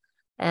friend,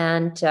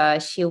 and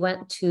she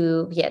went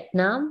to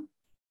Vietnam,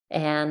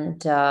 and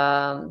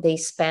they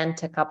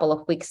spent a couple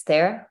of weeks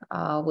there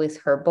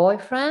with her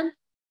boyfriend.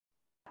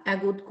 A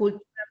good culture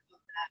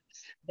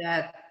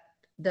that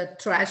the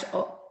trash,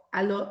 a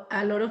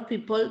lot of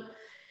people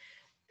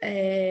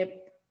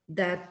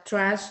that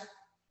trash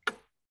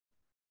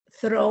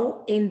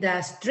throw in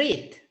the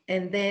street,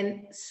 and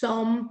then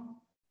some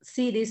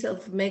cities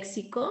of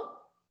Mexico,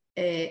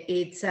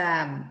 it's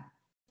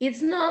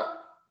not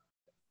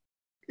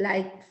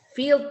like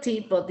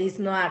filthy, but it's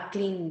not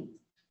clean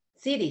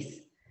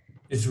cities.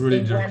 It's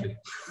really dirty.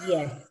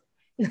 Yes.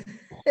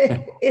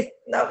 It's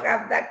not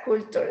have that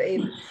culture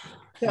in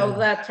throw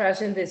that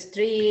trash in the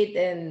street,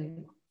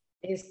 and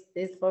it's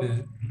for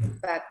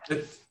that.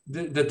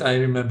 That I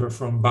remember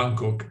from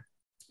Bangkok.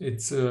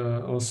 It's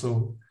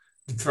also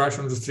the trash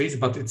on the streets,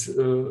 but it's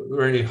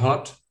very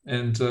hot,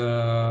 and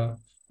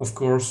of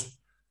course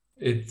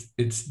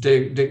it's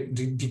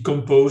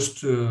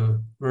decomposed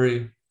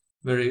very,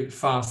 very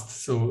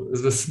fast. So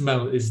the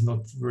smell is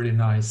not really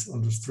nice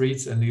on the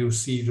streets, and you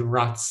see the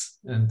rats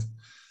and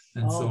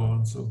so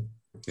on. So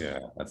yeah,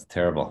 that's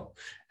terrible.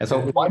 And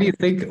so why do you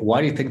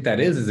think that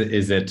is?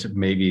 Is it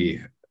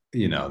maybe,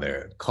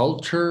 their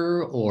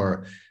culture,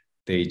 or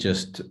they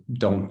just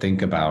don't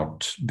think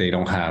about,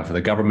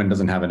 the government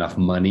doesn't have enough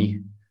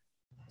money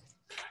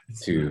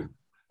to,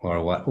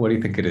 or what do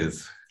you think it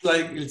is?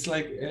 It's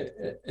like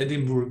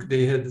Edinburgh,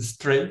 they had a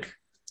strike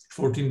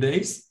 14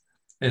 days,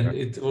 and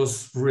it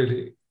was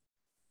really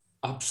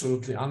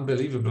absolutely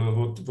unbelievable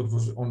what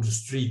was on the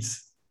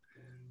streets.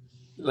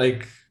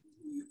 Like,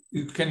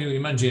 can you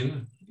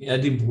imagine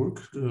Edinburgh,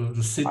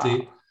 the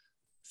city,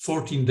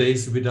 14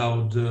 days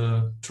without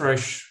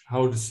trash,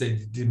 how to say,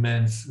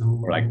 demands?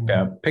 Like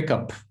the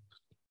pickup,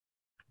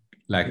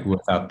 like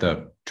without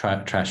the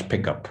trash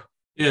pickup.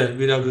 Yeah,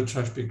 without the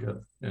trash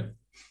pickup, yeah.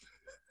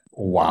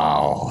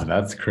 Wow,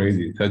 that's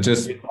crazy. So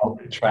just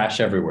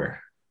trash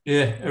everywhere.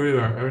 Yeah,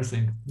 everywhere,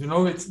 everything.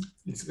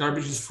 It's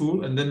garbage is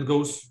full and then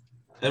goes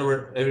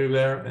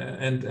everywhere,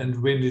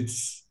 and wind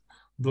it's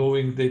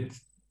blowing it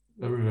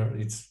everywhere.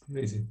 It's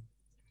crazy.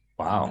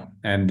 Wow.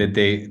 And did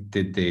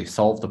they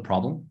solve the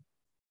problem?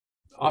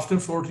 After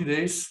 40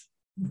 days,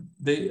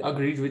 they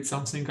agreed with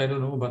something, I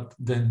don't know, but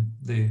then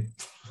they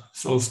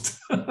solved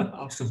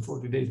after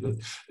 40 days. But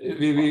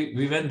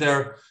we went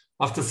there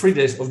after 3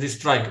 days of this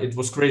strike. It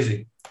was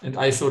crazy. And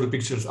I saw the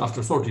pictures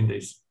after 14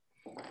 days.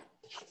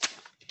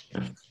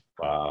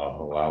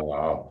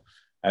 Wow.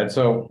 And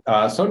so,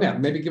 Sonia,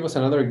 maybe give us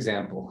another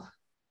example.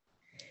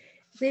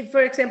 See,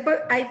 for example,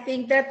 I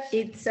think that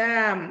it's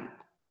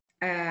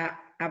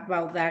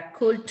about that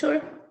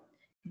culture,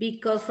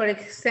 because, for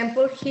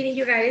example, here in the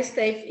United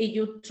States, if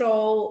you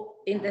throw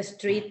in the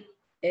street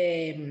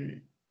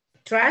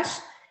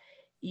trash,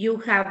 you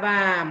have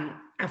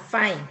a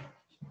fine.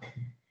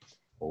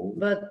 Oh.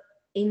 But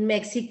in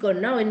Mexico,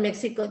 no. In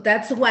Mexico,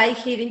 that's why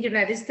here in the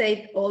United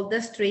States, all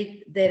the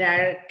streets that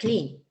are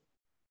clean.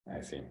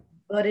 I see.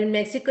 But in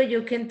Mexico,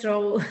 you can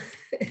throw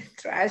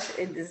trash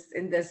in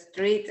the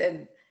street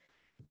and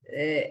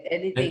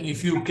anything. And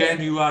if you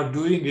can, you are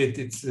doing it.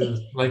 It's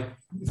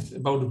it's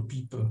about the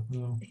people.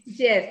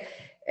 Yes,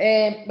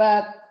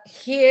 but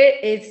here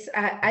it's.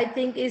 I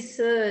think it's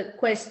a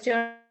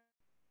question.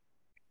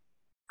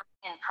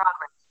 In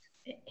progress.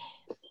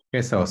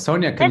 Okay, so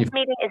Sonia, This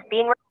meeting is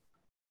being.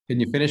 Can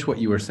you finish what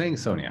you were saying,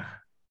 Sonia?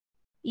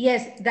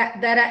 Yes,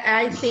 that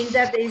I think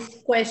that is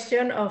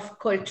question of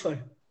culture.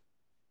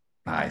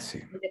 I see.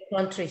 in the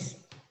countries.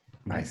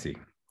 I see.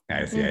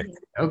 I see. I see.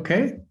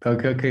 Okay.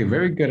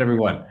 Very good,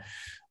 everyone.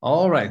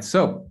 All right.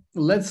 So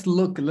let's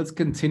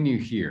continue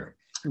here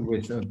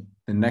with the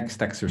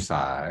next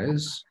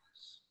exercise.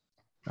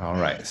 All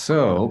right.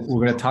 So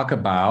we're going to talk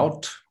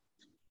about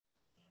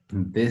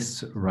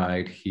this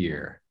right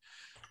here.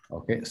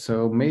 Okay.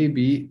 So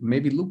maybe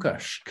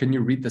Lucas, can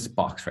you read this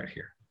box right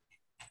here?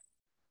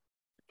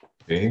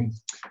 Okay.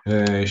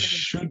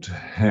 Should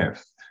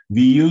have.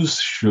 We use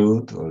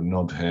should or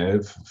not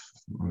have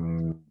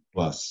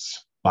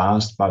plus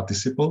past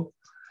participle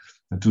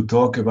to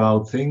talk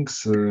about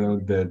things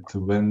that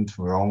went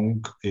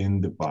wrong in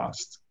the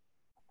past.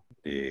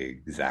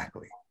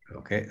 Exactly.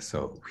 Okay.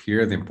 So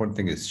here the important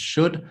thing is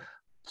should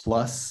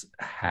plus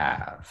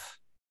have.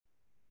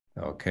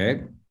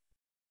 Okay.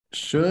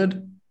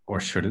 Should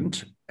or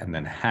shouldn't, and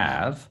then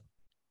have,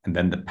 and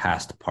then the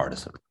past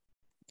participle.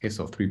 Okay.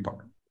 So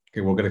 3-part. Okay,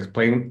 we're going to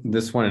explain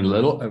this one in a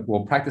little.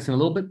 We'll practice in a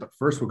little bit, but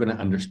first we're going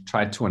to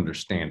try to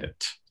understand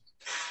it.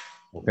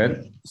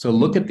 Okay, so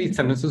look at these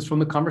sentences from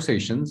the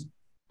conversations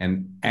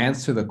and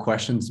answer the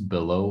questions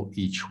below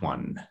each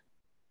one.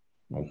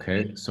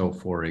 Okay, so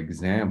for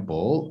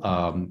example,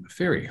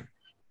 Ferry,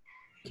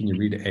 can you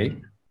read A?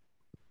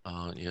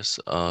 Yes,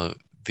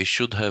 we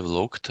should have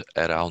looked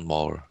around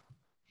more.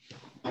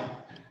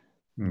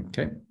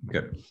 Okay,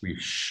 good. We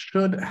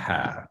should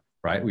have,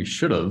 right? We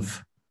should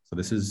have. So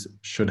this is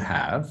should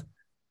have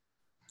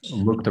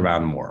looked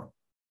around more.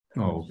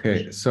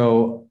 Okay,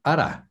 so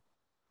Ara,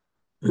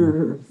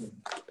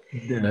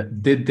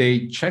 did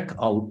they check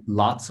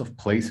lots of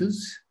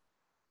places?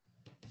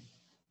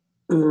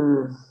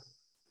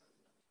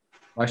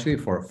 Actually,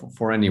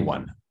 for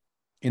anyone.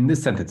 In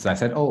this sentence, I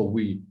said, oh,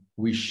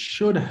 we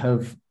should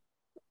have,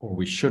 or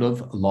we should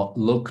have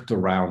looked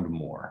around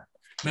more.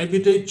 Maybe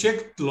they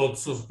checked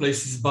lots of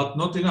places, but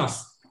not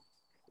enough.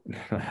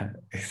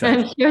 Exactly.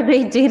 I'm sure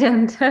they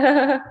didn't.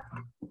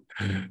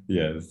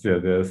 Yes.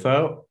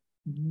 So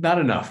not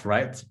enough,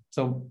 right?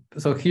 So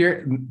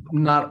here,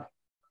 not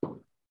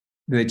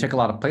did they check a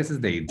lot of places?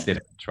 They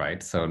didn't,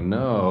 right? So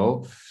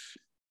no,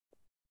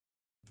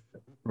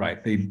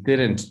 right? They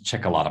didn't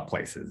check a lot of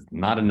places,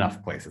 not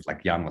enough places,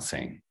 like Jan was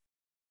saying.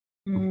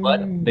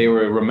 But they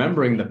were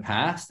remembering the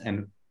past,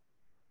 and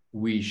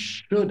we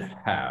should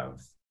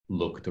have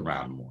looked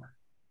around more.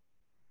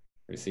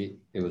 You see,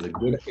 it was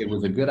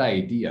a good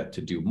idea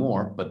to do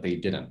more, but they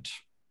didn't.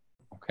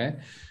 Okay.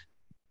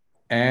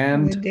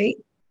 And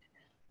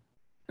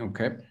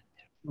okay.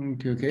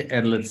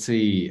 And let's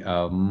see.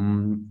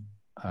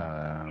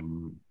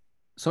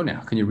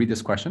 Sonia, can you read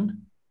this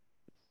question?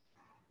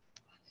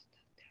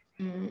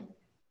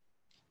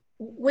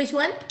 Which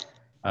one?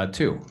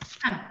 2.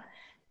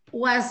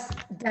 Was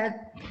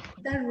that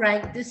the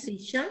right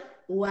decision?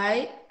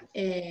 Why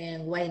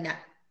and why not?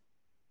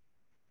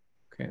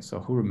 Okay, so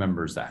who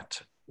remembers that?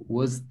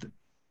 Was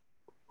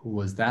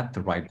that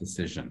the right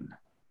decision?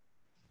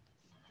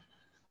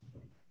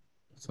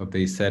 So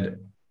they said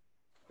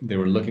they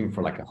were looking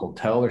for like a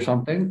hotel or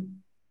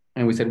something,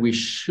 and we said we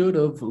should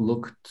have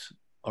looked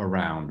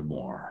around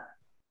more.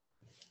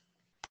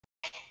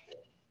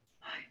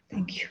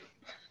 Thank you.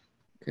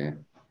 Okay.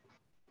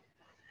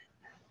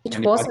 It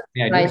wasn't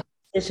the right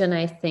decision,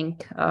 I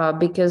think,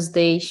 because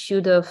they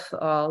should have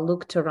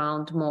looked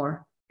around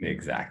more.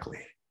 Exactly.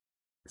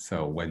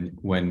 So when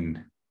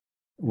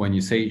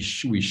you say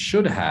we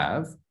should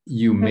have,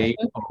 you made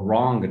a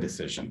wrong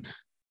decision.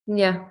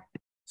 Yeah.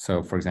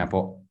 So for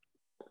example,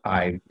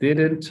 I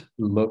didn't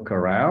look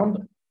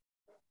around,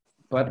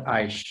 but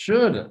I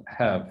should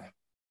have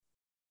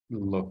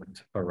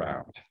looked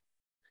around.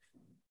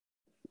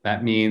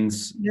 That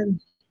means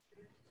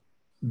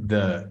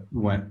this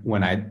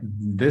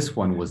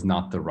one was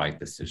not the right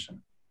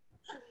decision.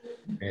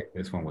 Okay,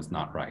 this one was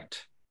not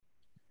right.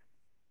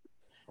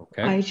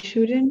 Okay. I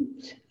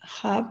shouldn't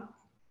have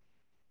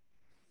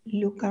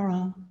looked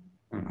around.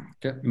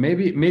 Okay.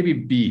 Maybe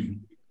B.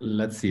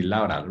 Let's see,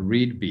 Laura,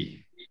 read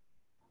B.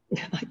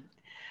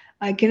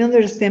 I can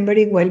understand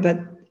very well, but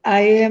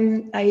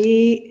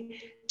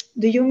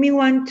do you mean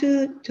want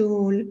to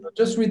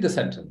just read the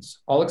sentence?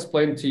 I'll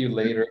explain to you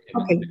later.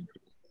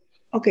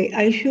 Okay,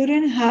 I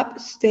shouldn't have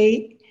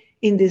stayed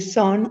in the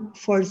sun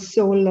for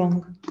so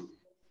long.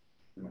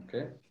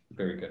 Okay,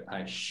 very good.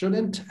 I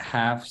shouldn't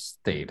have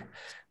stayed.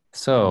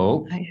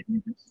 So I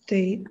shouldn't have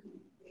stayed.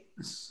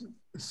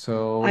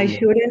 So I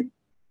shouldn't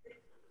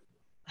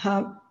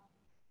have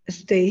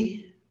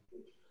stayed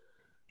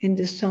in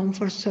the sun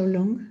for so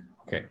long.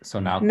 Okay, so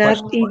now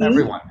Not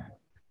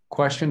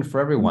question for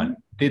everyone.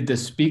 Did the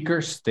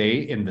speaker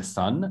stay in the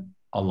sun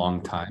a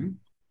long time?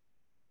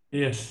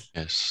 Yes.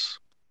 Yes.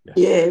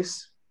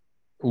 Yes.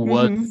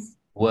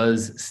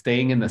 Was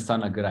staying in the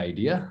sun a good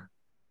idea?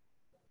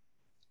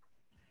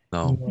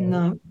 No.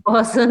 No.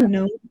 Wasn't.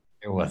 No.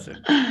 It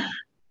wasn't.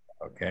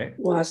 Okay.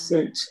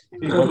 Wasn't.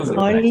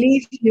 Only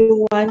if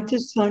you want to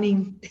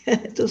sunning,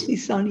 to see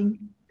sunning.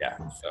 Yeah,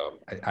 so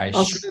I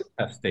shouldn't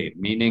have stayed,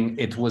 meaning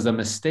it was a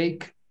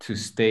mistake to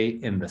stay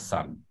in the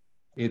sun.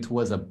 It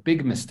was a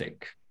big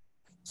mistake.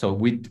 So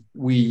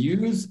we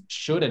use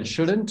should and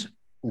shouldn't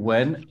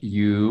when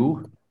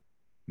you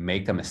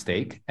make a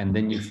mistake, and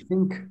then you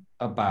think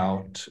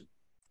about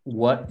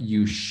what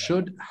you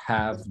should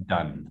have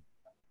done.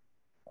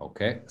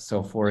 Okay,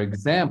 so for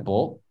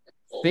example,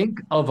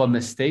 think of a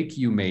mistake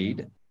you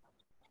made.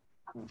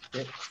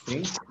 Okay.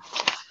 Think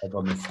of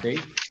a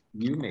mistake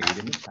you made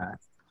in the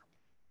past.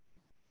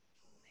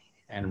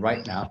 And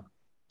right now,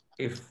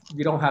 if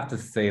you don't have to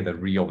say the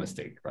real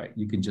mistake, right?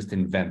 You can just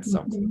invent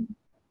something.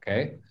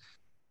 Okay.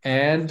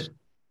 And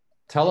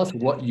tell us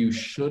what you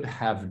should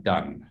have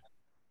done.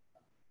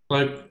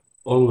 Like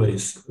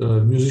always,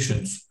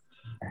 musicians.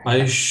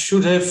 I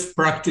should have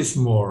practiced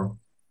more.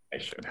 I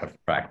should have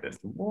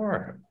practiced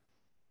more.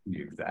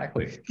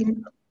 Exactly.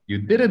 You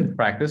didn't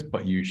practice,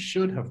 but you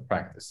should have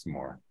practiced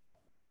more.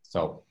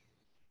 So,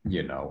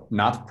 you know,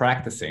 not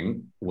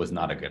practicing was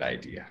not a good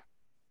idea.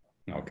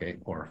 Okay.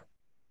 Or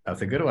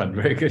that's a good one.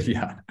 Very good.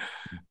 Yeah.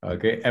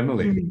 Okay.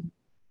 Emily.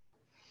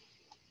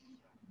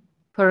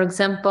 For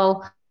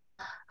example,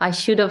 I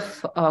should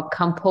have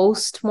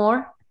composed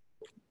more.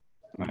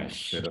 I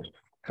should have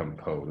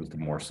composed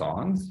more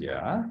songs.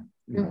 Yeah.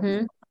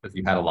 Mm-hmm. Because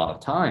you had a lot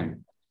of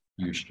time.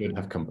 You should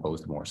have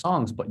composed more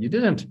songs, but you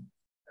didn't.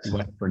 You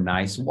went for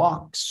nice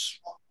walks.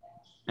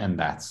 And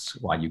that's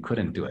why you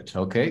couldn't do it.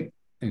 Okay.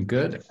 And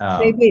good.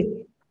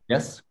 David.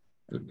 Yes,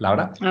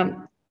 Laura?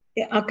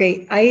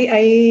 Okay,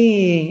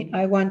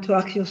 I want to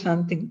ask you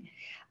something.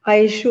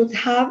 I should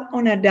have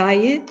on a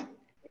diet,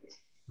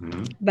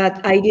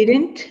 but I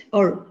didn't,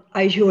 or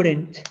I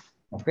shouldn't.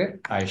 Okay,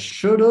 I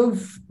should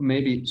have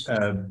maybe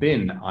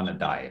been on a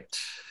diet.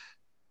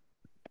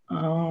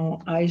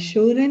 Oh, I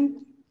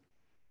shouldn't.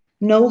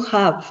 No,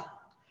 have.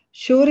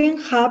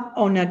 Shouldn't have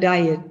on a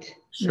diet.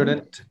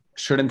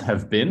 Shouldn't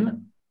have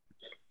been.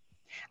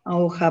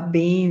 Oh, have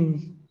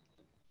been.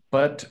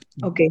 But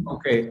okay,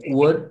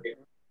 what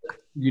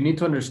you need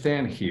to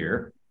understand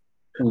here,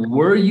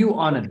 were you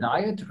on a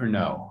diet or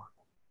no?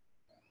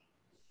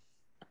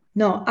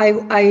 No,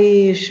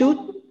 I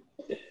should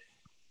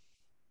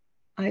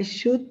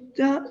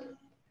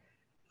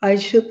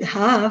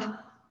have,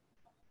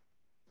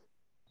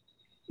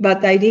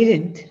 but I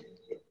didn't.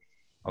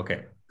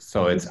 Okay,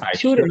 so it's I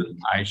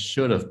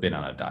should have been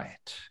on a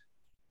diet.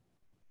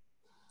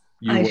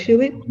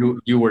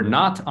 You were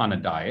not on a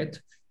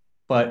diet,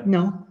 but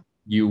no,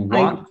 you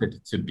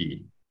wanted to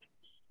be.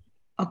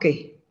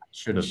 Okay.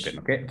 Should have been.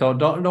 Okay, so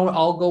don't.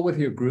 I'll go with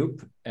your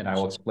group and I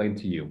will explain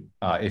to you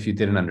if you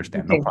didn't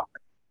understand. Okay. No problem.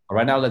 All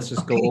right, now let's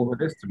just go over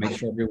this to make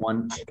sure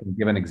everyone can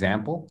give an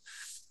example.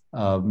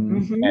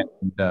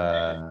 And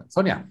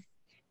Sonia.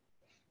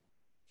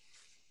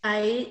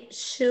 I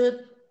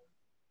should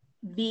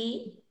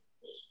be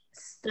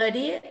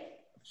studied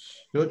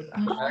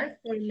more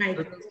for my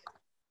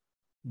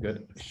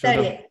good.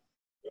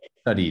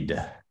 Studied.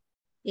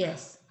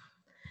 Yes.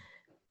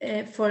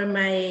 For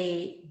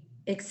my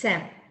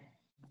exam.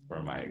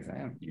 For my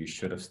exam, you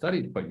should have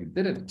studied, but you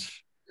didn't.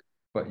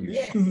 But you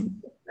it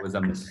was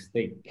a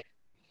mistake.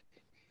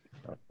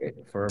 Okay,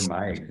 for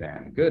my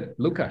exam. Good.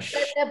 Lucas.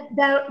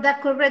 The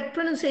correct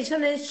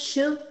pronunciation is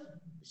should.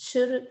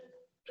 So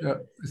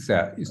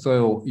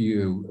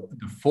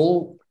the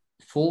full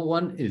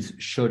one is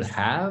should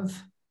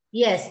have.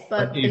 Yes,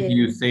 but if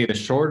you say the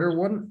shorter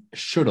one,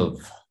 should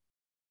have.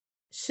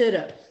 Should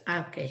have.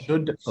 Okay.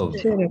 Should have.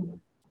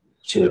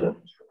 Should have.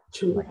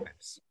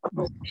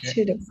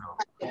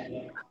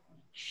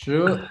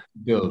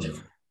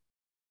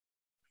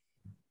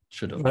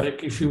 Should have.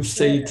 Like if you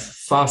say it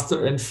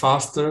faster and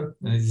faster,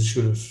 then it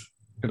should have.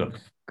 Should have.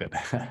 Good.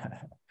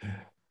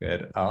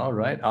 Good. All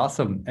right.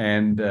 Awesome.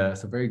 And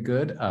so very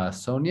good.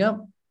 Sonia.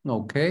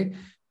 Okay.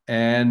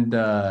 And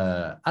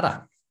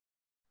Ara.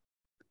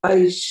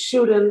 I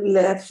shouldn't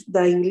left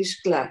the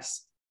English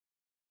class.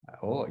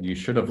 Oh, you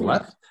should have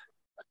left?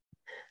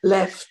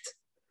 Left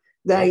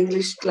the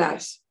English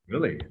class.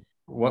 Really?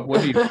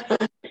 What do you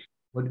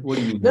what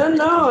do you mean?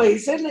 No,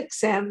 it's an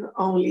exam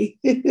only.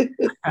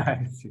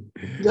 I see.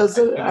 I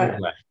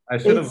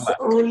should have left.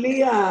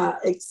 Only an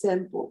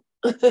example.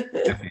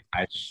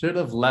 I should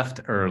have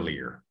left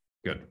earlier.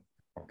 Good.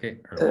 Okay.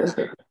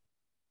 Earlier.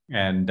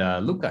 And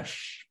Lucas.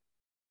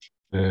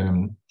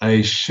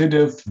 I should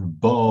have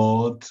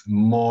bought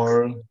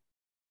more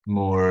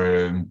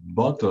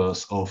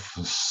bottles of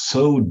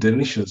so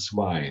delicious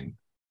wine.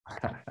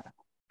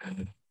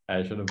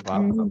 I should have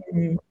bought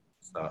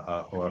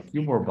or a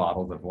few more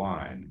bottles of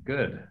wine.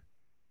 Good.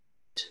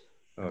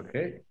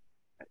 Okay.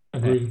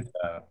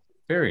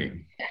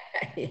 Barry.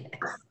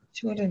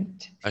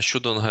 Shouldn't. I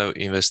shouldn't have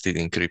invested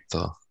in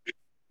crypto.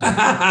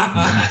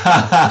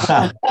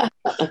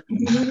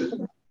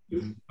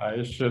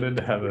 I shouldn't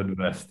have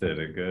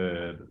invested.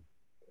 Good.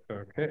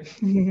 Okay.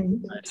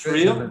 It's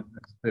real.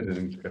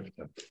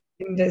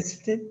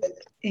 Invested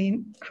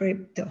in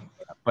crypto.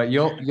 But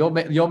you'll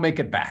make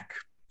it back.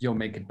 You'll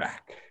make it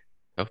back.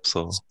 Hope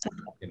so.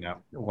 You know,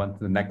 once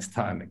the next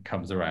time it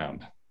comes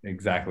around.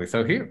 Exactly.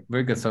 So here,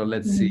 very good. So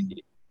let's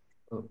see.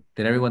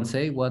 Did everyone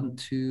say 1,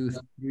 2,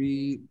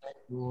 3,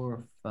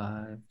 4,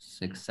 5,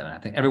 6, 7? I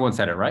think everyone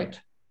said it,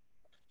 right?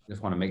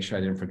 Just want to make sure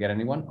I didn't forget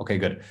anyone. Okay,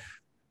 good.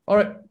 All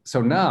right.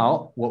 So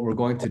now what we're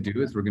going to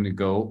do is we're going to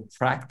go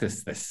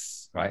practice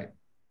this, right?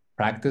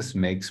 Practice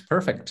makes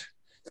perfect.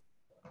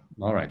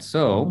 All right.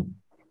 So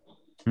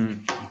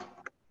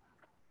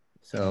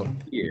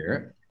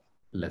here,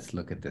 let's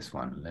look at this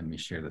one. Let me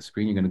share the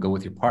screen. You're going to go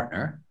with your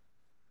partner.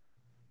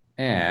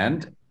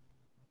 And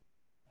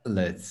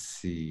let's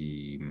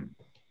see.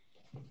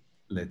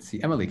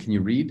 Emily, can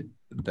you read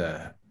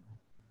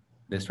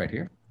this right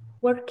here?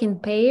 Work in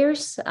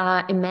pairs.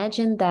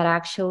 Imagine that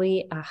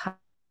actually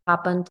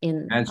happened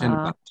in.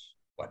 Imagine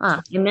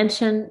what?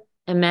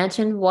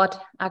 Imagine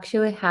what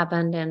actually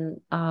happened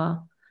in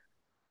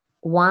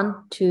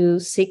 1 to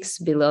 6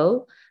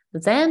 below.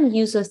 Then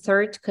use a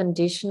third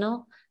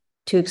conditional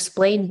to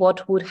explain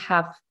what would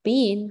have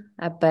been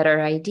a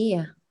better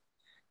idea.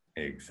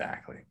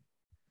 Exactly.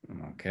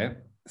 Okay.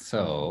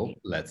 So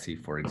let's see.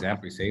 For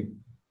example, you say,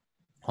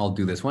 I'll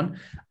do this one.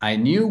 I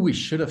knew we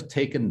should have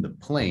taken the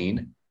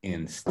plane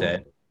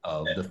instead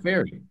of the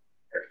ferry.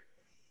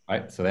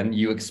 Right. So then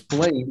you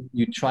explain,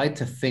 you try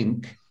to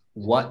think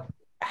what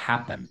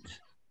happened.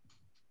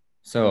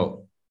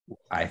 So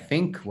I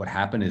think what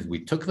happened is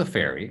we took the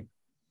ferry,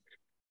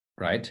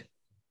 right?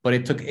 But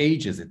it took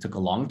ages. It took a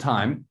long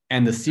time.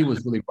 And the sea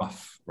was really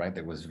rough, right?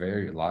 There was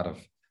a lot of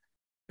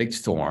big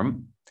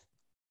storm.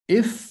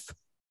 If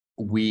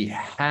we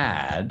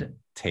had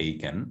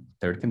taken,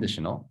 third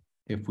conditional,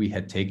 if we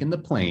had taken the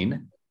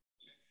plane,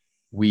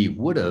 we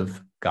would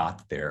have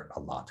got there a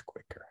lot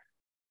quicker.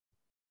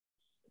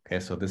 Okay,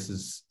 so this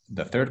is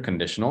the third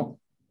conditional.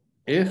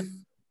 If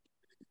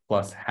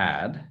plus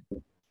had,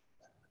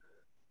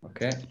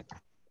 okay,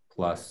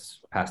 plus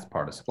past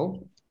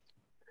participle.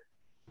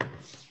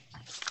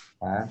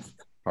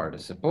 Past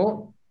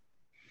participle.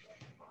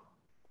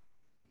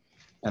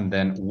 And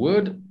then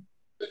would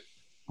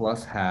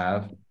plus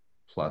have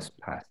plus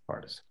past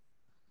participle.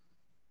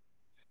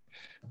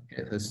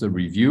 Okay, this is a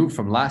review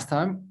from last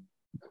time,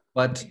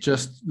 but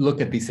just look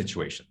at these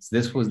situations.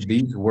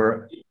 These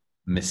were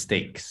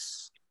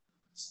mistakes.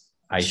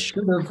 I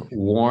should have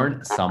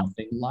worn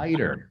something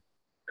lighter,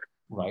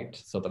 right?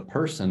 So the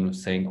person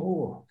was saying,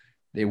 oh,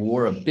 they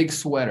wore a big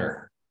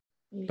sweater,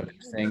 but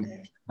they're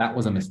saying that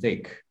was a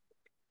mistake.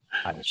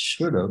 I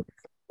should have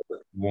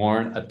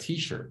worn a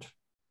t-shirt.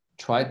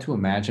 Try to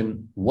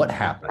imagine what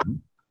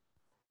happened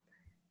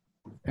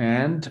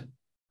and,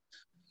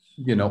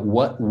 you know,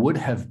 what would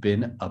have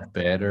been a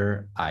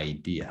better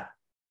idea.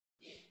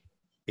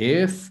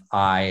 If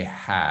I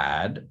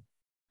had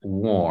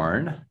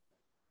worn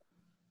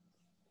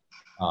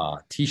a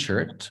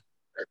t-shirt,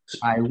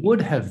 I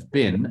would have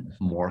been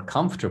more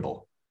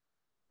comfortable,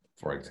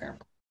 for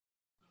example.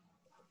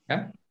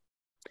 Okay?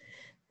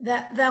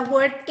 The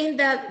word in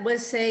that will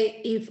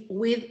say if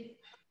we've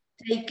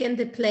taken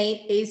the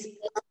plane is,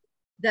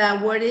 the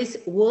word is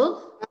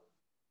would.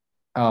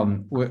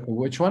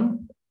 Which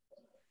one?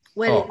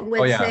 Well,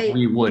 oh yeah, say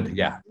we would,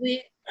 yeah.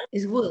 We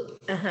is would.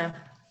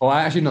 Oh,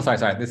 actually, no, sorry.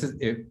 This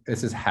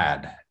is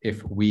had.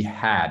 If we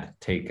had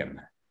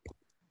taken.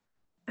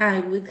 I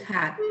would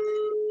have.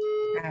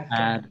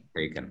 Had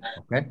taken.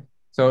 Okay.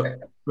 So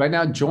right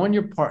now, join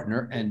your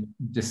partner and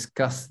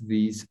discuss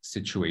these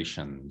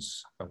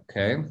situations.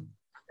 Okay.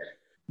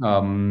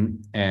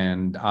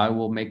 And I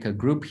will make a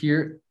group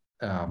here.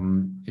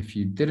 If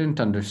you didn't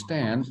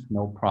understand,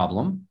 no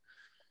problem.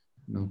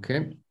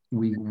 Okay.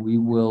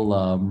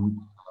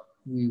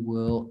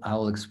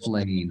 I'll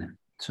explain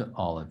to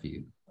all of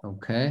you.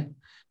 Okay.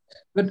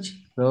 Good.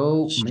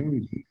 So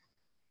maybe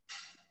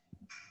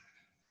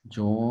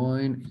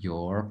join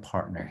your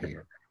partner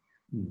here.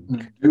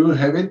 Okay. Do you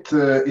have it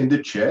in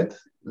the chat,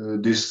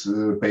 this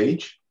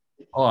page?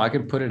 Oh, I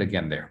can put it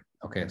again there.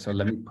 Okay, so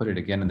let me put it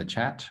again in the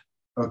chat.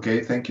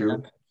 Okay, thank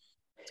you.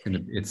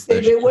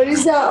 What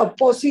is the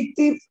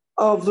opposite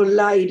of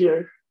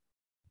lighter?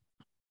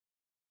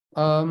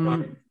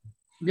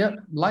 Yeah,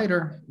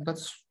 lighter.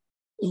 That's.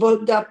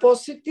 But the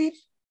positive.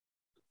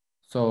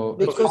 So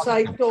because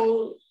I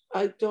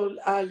told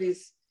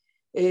Alice,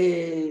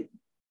 he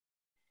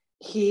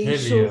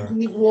should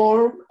be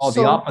warm. Oh,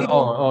 the opposite.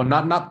 Oh,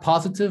 not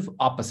positive.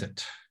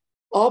 Opposite.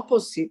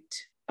 Opposite.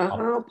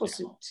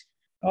 Opposite.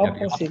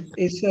 Opposite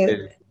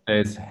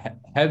is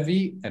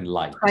heavy and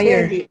light.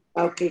 Heavy.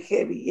 Okay,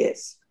 heavy.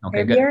 Yes. Okay,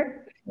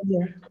 heavier, good.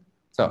 Heavier.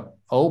 So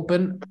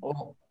open.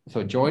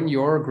 So join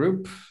your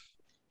group.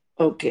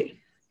 Okay.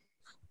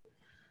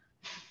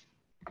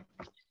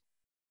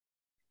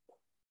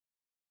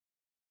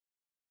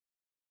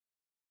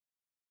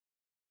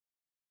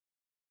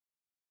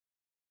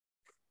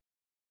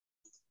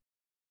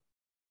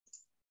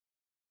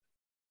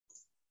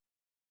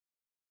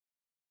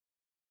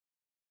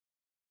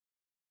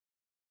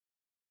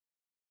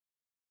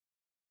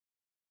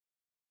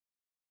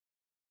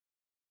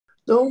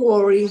 Don't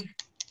worry.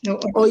 No.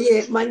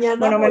 Oye,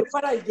 mañana voy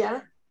para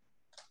allá.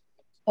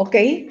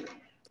 Okay.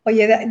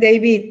 Oye,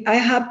 David, I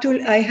have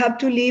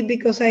to leave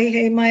because I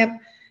have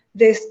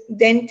this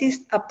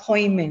dentist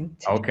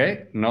appointment.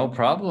 Okay, no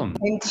problem.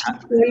 And she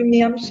told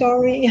me, I'm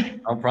sorry.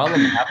 No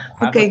problem.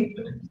 Okay.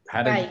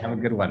 Have a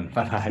good one.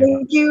 Bye-bye.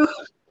 Thank you.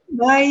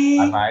 Bye.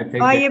 Bye-bye. Take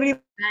Bye, care.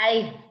 everybody.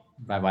 Bye.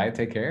 Bye-bye.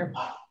 Take care.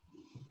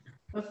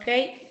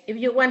 Okay, if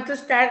you want to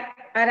start,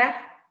 Ara.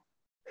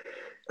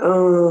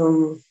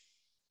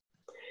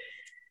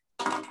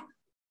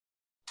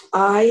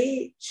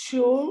 I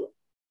should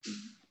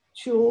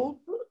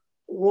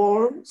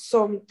warm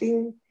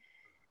something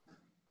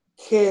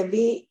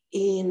heavy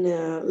in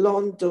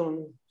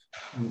London.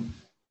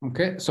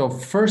 Okay, so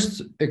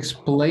first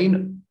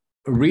explain,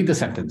 read the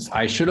sentence.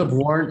 I should have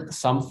worn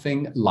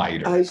something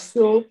lighter. I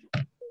should,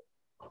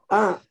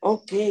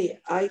 okay,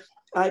 I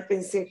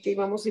pensé que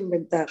íbamos a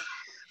inventar.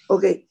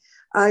 Okay,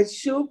 I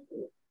should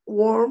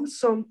warm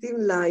something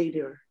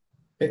lighter.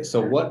 Okay,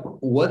 so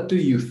what do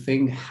you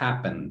think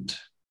happened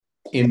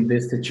in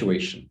this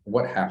situation?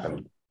 What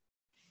happened?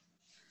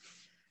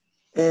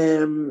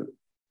 The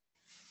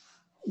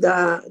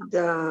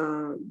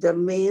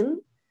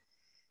men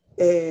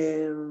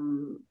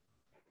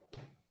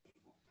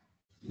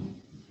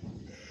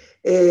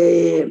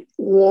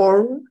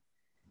worn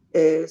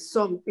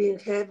something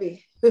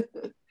heavy,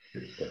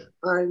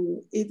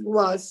 and it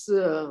was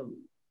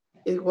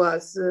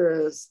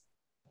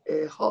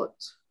hot.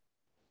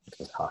 It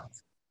was hot.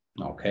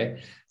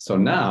 Okay, so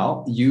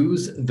now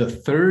use the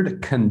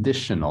third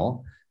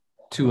conditional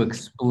to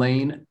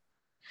explain,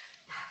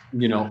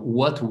 you know,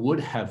 what would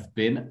have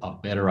been a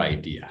better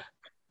idea.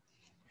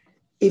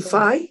 If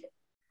I,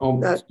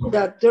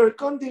 that third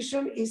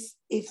condition is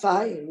if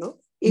I, no?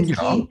 If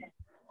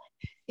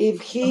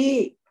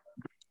he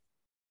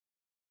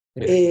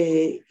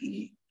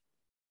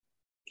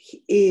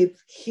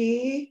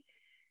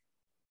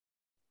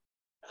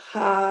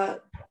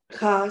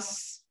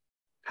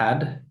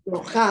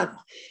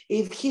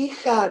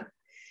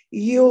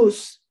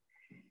used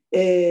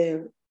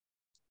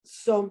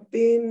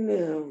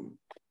something.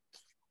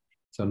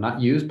 So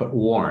not used, but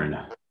worn.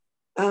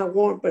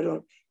 Worn,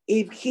 pardon.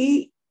 If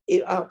he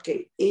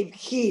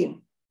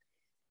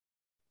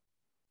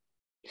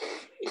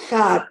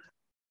had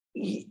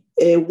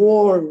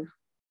worn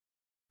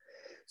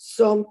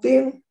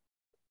something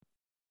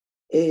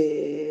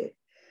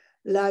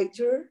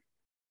lighter,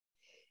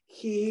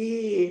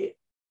 he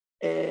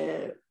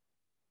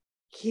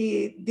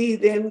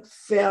didn't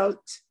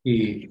felt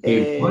he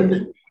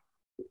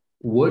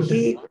would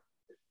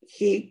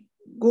he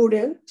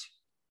wouldn't.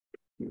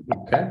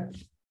 Okay.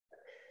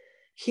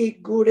 He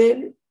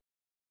couldn't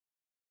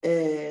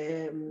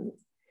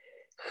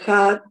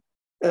had.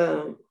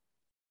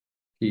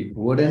 He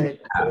wouldn't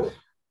have.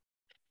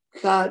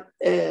 Had.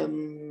 He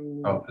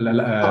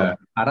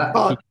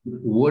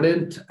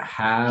wouldn't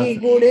have. He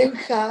wouldn't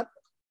have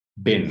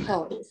been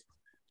hot.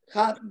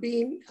 Have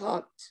been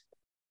hot.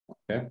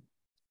 Okay.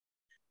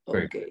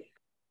 Okay.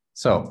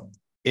 So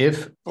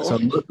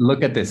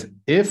look at this.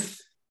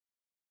 If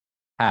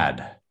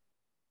had.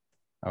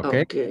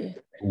 Okay.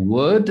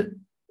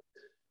 Would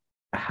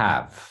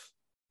have.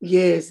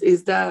 Yes,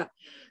 is the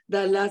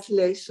last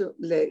lesson.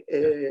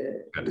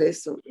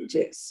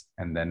 Yes.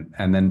 And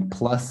then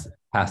plus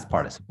past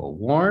participle,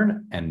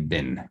 worn and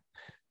been.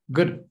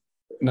 Good.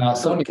 Now,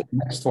 Sonia,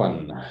 next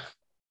one.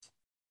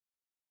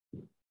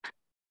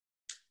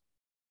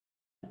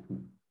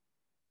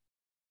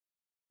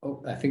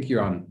 Oh, I think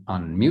you're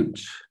on mute.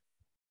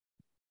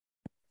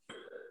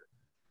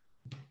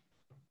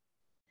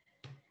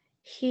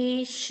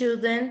 He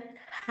shouldn't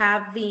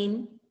have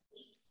been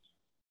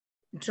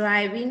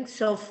driving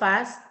so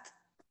fast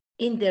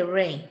in the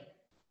rain.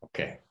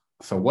 Okay,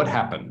 so what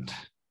happened?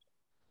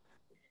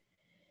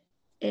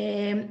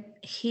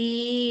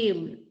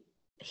 He's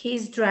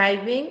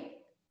driving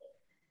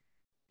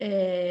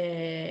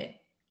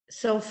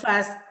so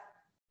fast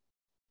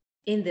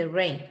in the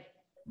rain.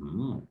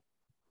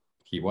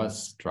 He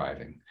was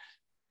driving.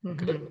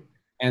 Mm-hmm.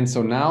 And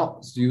so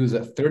now use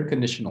a third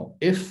conditional.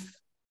 If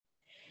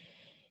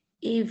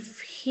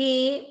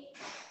he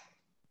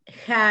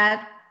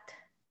had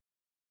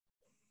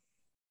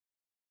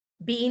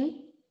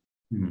been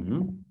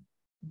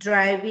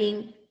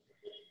driving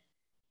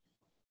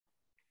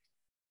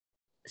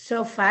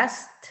so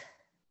fast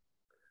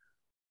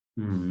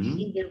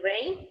in the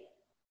rain,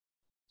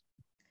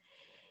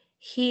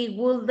 he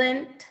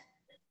wouldn't.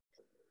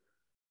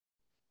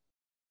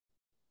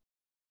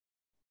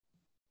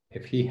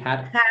 If he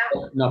had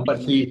no, but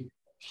he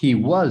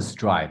was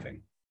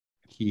driving.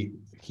 He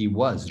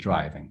was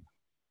driving.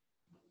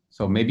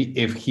 So maybe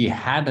if he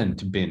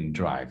hadn't been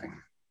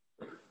driving.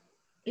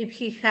 If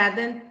he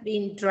hadn't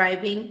been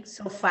driving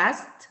so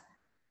fast,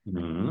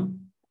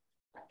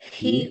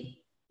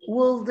 he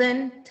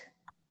wouldn't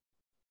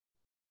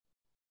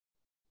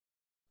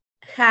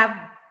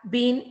have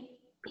been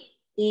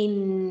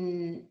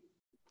in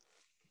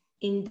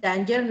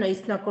danger. No,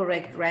 it's not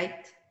correct,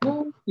 right?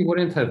 No, he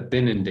wouldn't have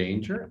been in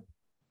danger.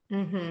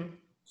 Mm-hmm.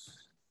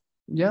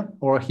 Yeah,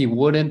 or he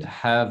wouldn't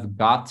have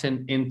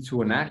gotten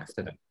into an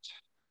accident.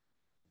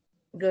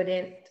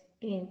 Gotten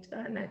into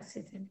an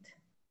accident.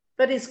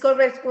 But it's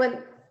correct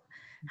when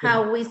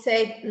how we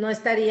say no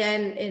estaría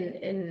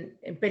en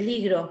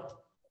peligro.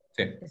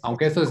 Sí,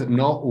 aunque eso es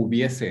no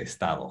hubiese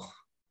estado.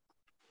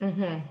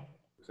 Uh-huh.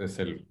 Ese es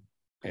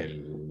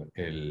el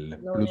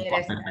No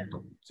hubiera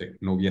pluscuamperfecto. Sí,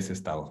 no hubiese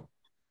estado.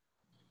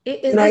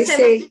 It's And I the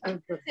same, say,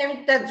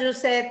 same that you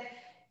said,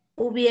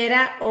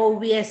 hubiera o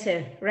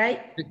hubiese,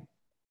 right?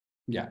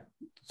 Yeah.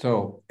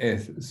 So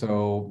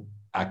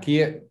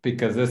aquí,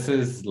 because this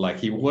is like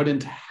he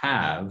wouldn't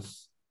have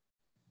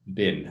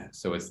been.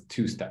 So it's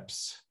 2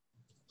 steps.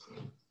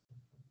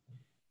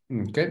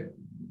 Okay.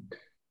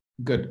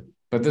 Good.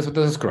 But this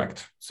is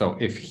correct. So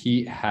if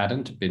he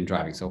hadn't been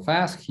driving so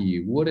fast,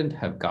 he wouldn't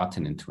have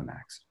gotten into an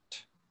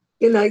accident.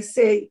 and I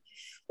say,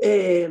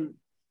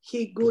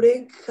 he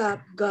wouldn't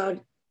have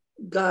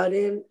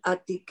gotten a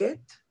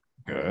ticket.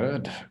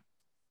 Good.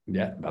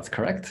 Yeah, that's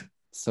correct.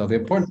 So the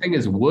important thing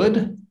is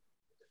would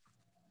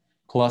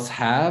plus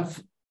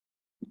have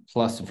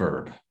plus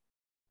verb.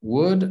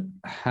 Would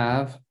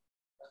have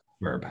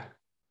verb.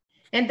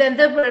 And then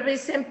the verb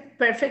is in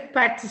perfect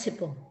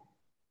participle.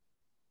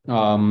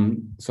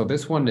 So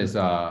this one is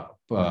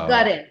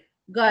Gotten.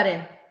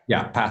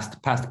 Yeah,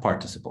 past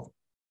participle.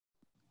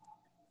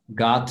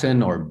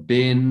 Gotten or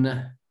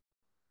been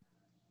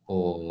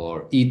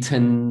or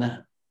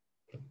eaten.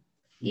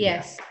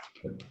 Yes.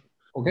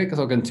 Okay,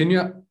 so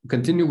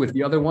continue with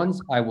the other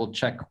ones. I will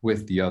check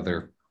with the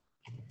other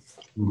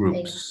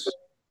groups.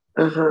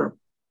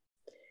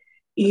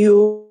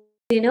 You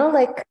know,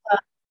 like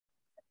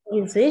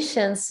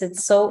musicians,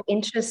 it's so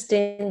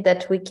interesting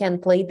that we can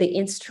play the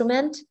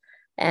instrument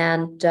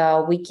and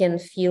we can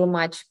feel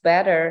much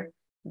better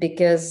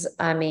because,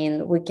 I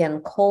mean, we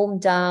can calm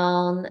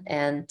down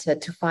and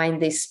to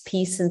find this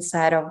peace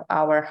inside of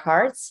our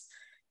hearts.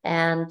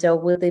 And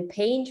with the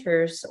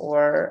painters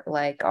or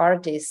like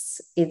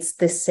artists, it's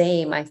the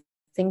same. I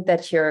think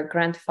that your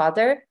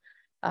grandfather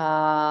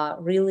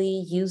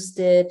really used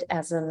it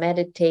as a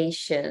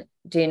meditation.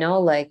 Do you know,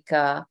 like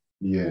it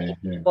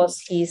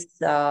was his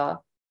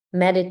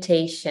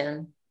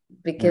meditation,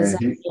 because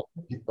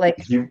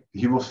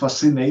he was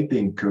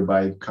fascinating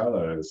by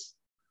colors.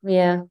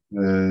 Yeah.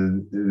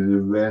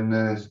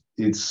 When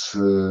it's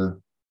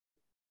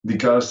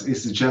because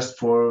it's just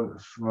for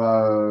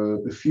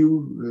a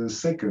few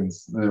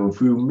seconds, a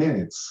few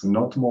minutes,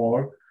 not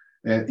more,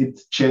 and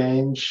it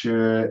change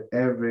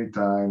every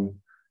time.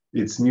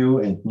 It's new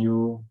and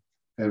new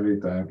every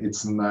time.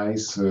 It's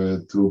nice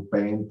to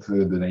paint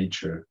the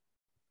nature.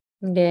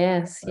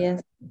 Yes,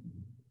 yes.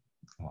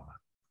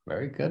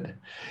 Very good.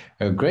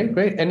 Great.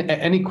 And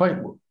any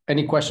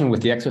question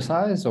with the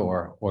exercise,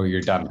 or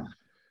you're done?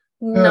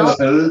 No.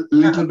 A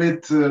little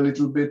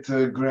bit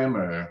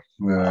grammar.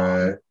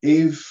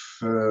 If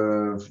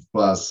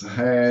plus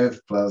have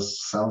plus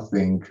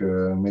something,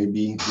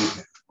 maybe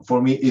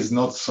for me is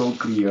not so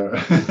clear.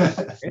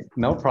 Okay,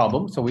 no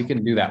problem. So we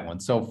can do that one.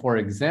 So for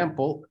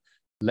example,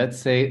 let's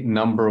say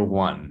number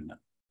 1,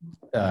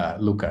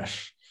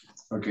 Lukasz.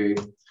 Okay.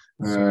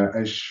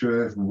 I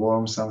should have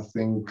worn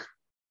something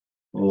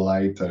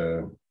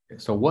lighter.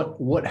 So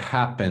what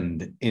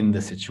happened in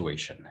the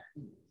situation?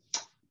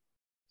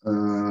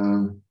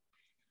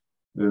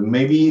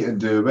 Maybe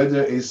the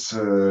weather is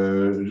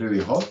really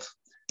hot,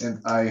 and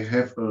I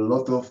have a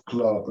lot of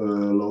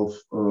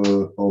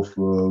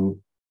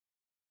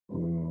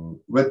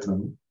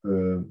wetland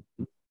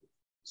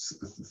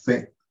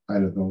thing. I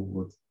don't know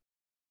what.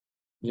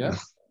 Yeah.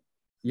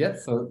 Yeah.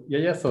 So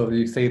So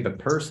you say the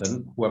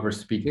person, whoever's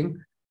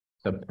speaking,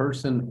 the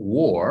person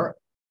wore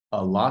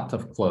a lot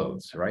of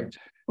clothes, right?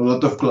 A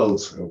lot of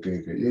clothes.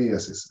 Okay.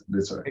 Yes,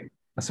 that's right.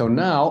 So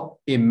now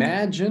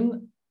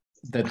imagine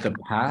that the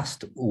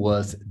past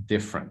was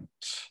different.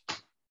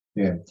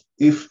 Yeah.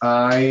 If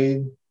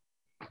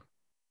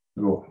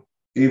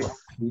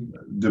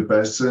the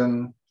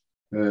person,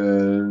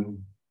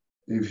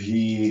 if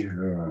he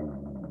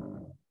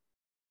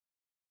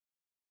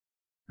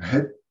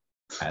had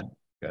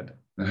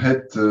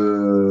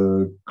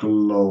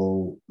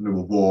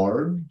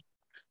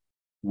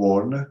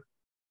worn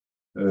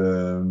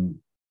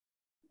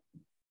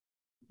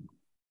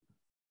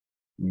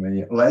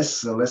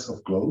less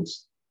of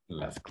clothes.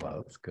 Less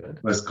clothes, good.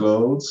 Less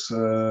clothes.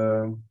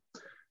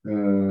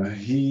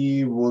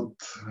 He would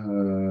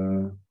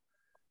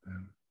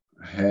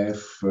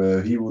have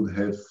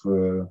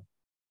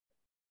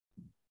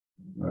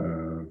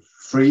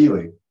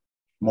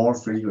more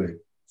freely.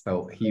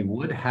 So he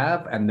would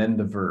have, and then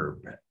the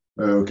verb.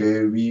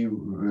 Okay,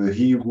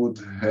 he would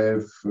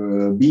have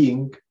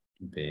been.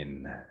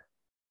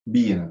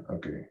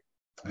 Okay,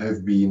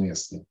 have been.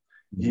 Yes,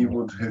 he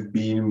would have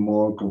been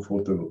more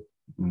comfortable.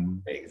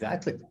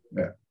 Exactly.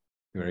 Yeah.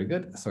 Very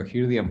good. So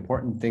here the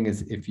important thing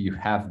is if you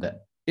have the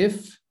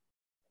if,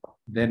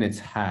 then it's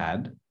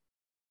had,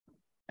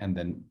 and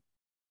then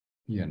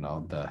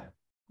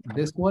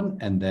this one,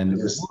 and then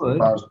would.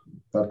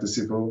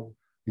 Participle.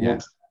 Yeah.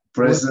 Would,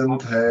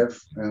 present, have,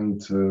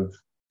 and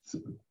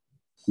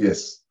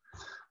yes.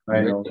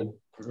 I know.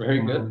 Very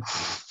good.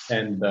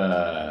 And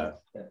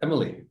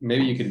Emily,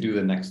 maybe you can do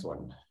the next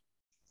one.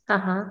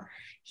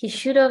 He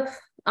shouldn't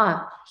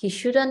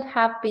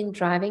have been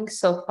driving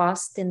so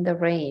fast in the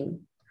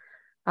rain.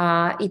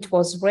 It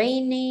was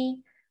rainy.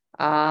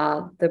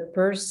 The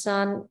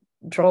person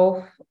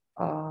drove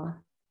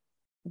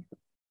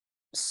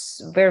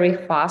very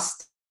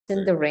fast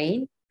in the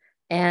rain,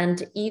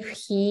 and if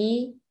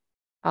he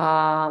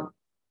had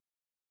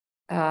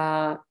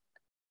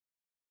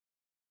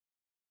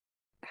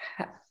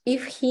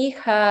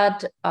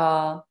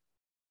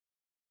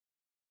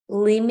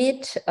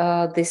limit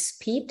the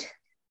speed,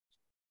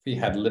 if he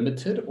had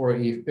limited, or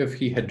if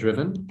he had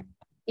driven,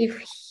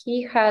 if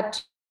he had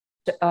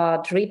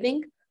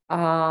driven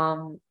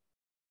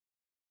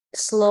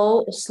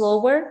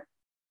slower,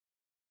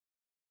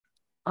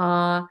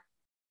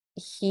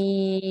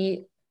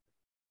 he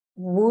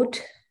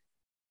would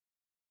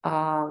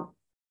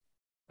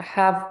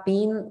have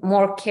been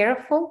more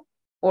careful,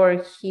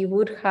 or he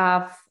would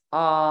have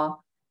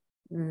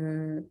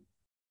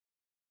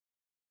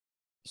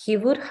he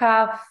would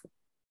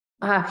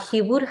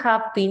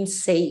have been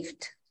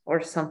saved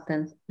or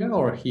something. yeah,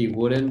 or he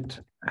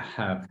wouldn't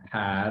have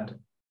had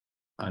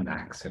an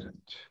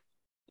accident.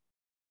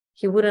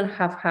 He wouldn't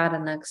have had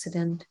an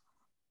accident.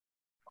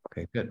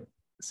 Okay, good.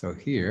 So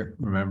here,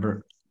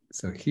 remember,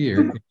 so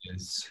here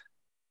is,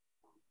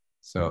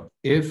 so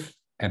if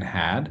and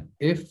had,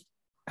 if,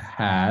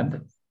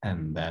 had,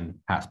 and then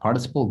past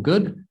participle,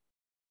 good,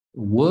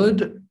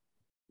 would,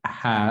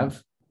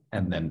 have,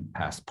 and then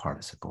past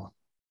participle.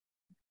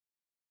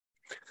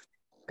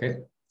 Okay,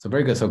 so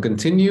very good. So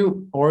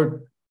continue,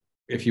 or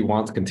if you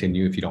want to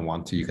continue, if you don't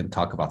want to, you can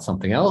talk about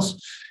something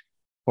else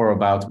for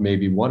about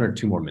maybe 1 or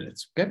 2 more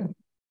minutes. Okay.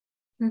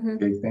 Mm-hmm.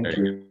 Okay, thank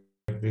you.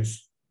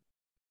 This.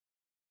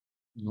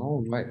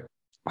 All right.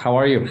 How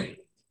are you?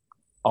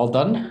 All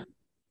done?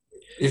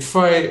 If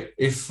I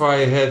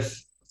had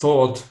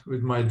taught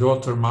with my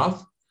daughter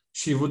math,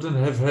 she wouldn't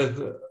have had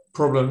a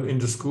problem in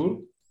the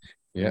school.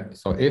 Yeah.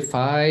 So if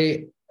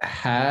I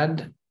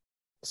had,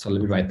 so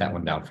let me write that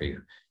one down for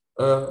you.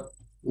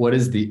 What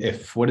is the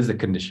if? What is the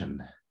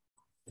condition?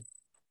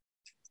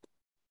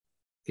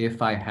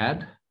 If I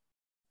had?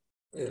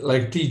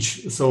 Like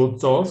teach, so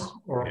taught,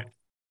 or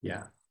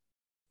yeah.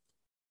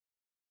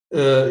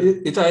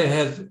 If I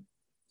had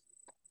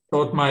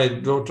taught my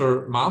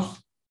daughter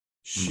math,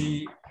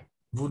 she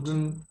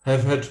wouldn't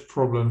have had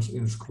problems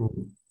in school.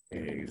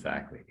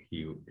 Exactly.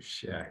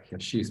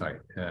 She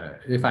sorry.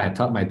 If I had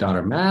taught my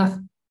daughter math,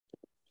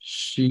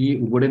 she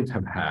wouldn't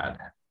have had.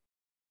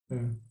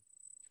 Yeah.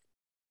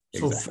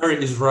 So Exactly.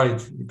 Ferry is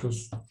right,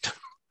 because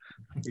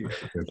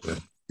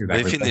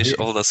We finish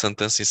all the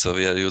sentences, so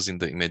we are using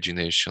the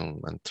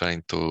imagination and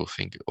trying to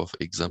think of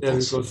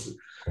examples.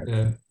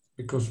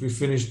 Because we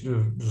finished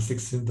the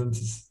 6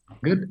 sentences.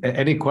 Good.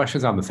 Any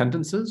questions on the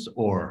sentences,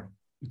 or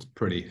it's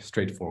pretty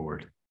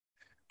straightforward?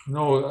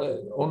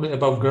 No, only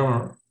about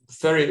grammar.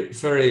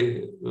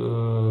 Ferry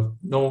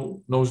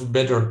knows it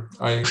better.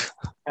 I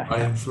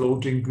am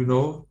floating,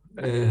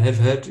 have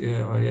had,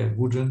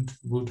 wouldn't,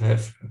 would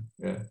have,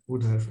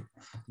 would have.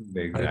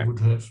 Exactly. I would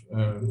have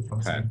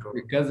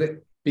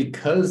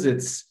because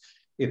it's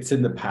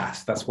in the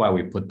past. That's why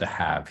we put the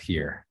have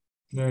here.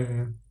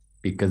 Yeah.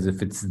 Because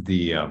if it's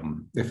the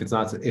if it's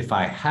not, if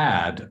I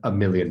had $1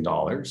 million,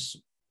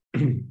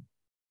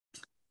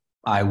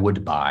 I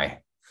would buy.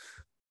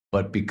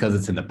 But because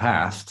it's in the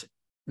past,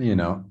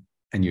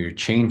 and you're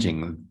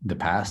changing the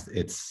past,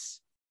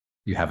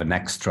 you have an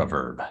extra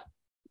verb.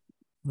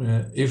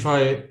 If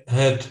I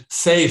had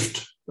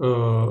saved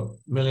 $1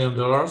 million,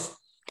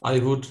 I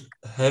would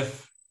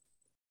have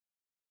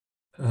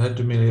had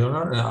a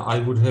millionaire. I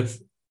would have,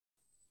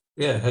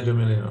 had a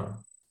millionaire.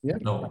 Yeah.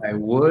 No. I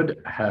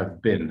would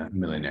have been a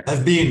millionaire.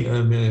 Have been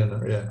a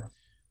millionaire, yeah.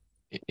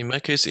 In my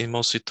case, in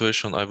most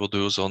situations, I would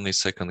use only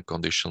second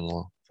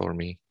conditional for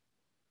me.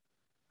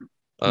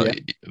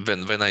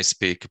 When I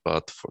speak,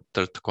 but for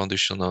third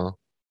conditional,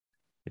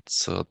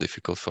 it's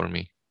difficult for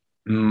me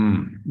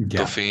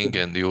to think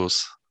and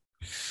use.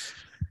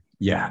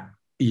 Yeah.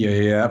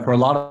 For a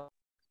lot of.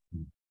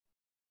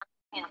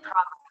 In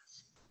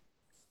progress.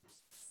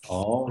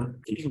 All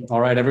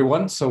right,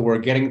 everyone. So we're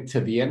getting to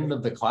the end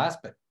of the class,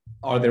 but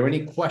are there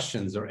any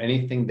questions or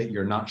anything that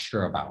you're not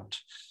sure about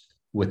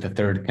with the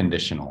third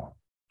conditional?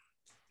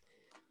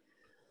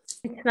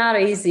 It's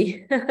not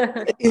easy.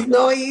 It's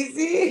not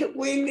easy.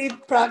 We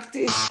need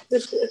practice.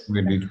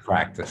 We need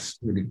practice.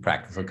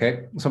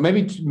 Okay. So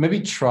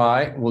maybe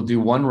try. We'll do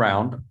one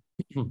round,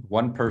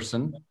 one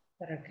person.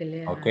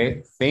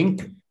 Okay.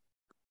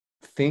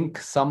 Think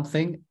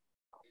something.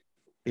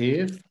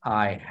 If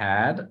I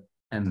had,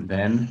 and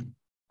then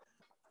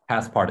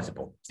past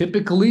participle.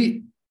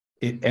 Typically,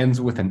 it ends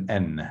with an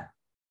N.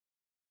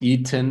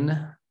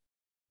 Eaten,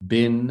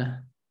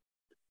 been.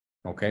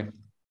 Okay.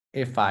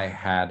 If I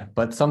had,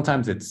 but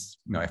sometimes it's,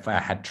 if I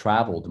had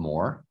traveled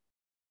more,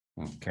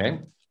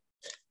 okay,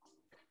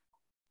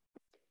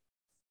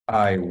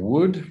 I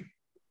would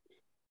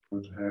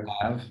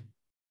have,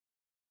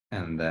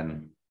 and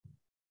then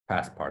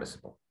past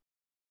participle.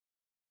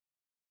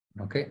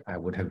 Okay, I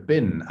would have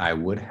been, I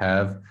would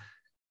have,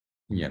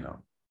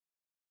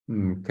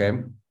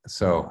 okay,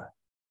 so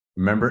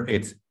remember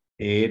it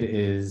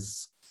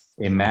is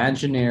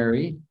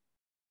imaginary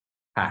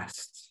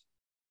past.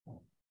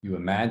 You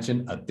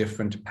imagine a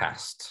different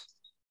past.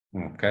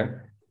 Okay,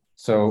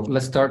 so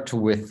let's start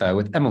with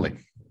Emily.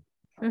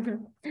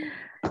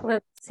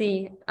 Let's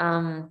see.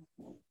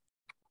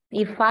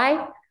 If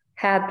I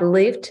had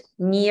lived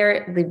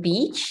near the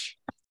beach,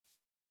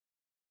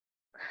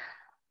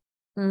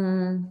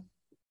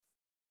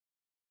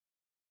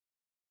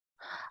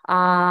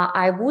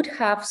 I would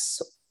have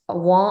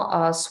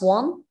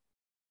swum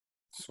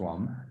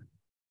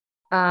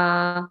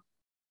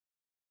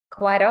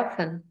quite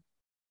often.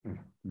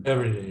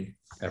 Every day.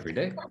 Every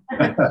day.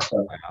 Quite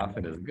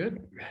often is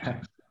good.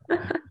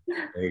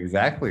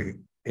 Exactly.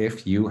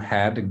 If you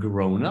had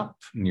grown up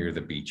near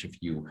the beach,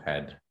 if you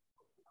had,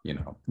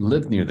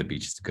 lived near the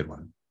beach, it's a good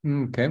one.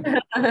 Okay.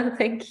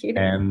 Thank you.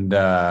 And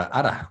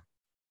Ara.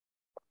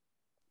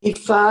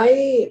 If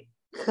I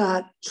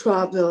had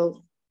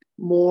traveled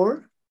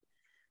more,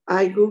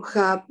 I would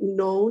have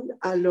known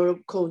a lot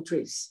of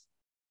countries.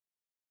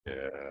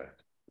 Yeah.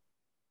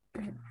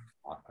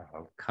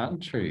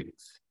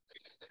 Countries.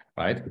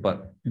 Right?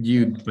 But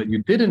you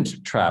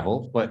didn't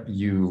travel, but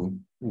you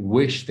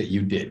wish that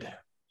you did.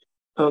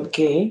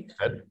 Okay.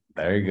 Good.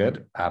 Very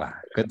good.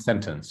 Ara. Good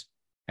sentence.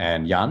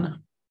 And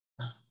Jan?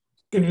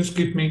 Can you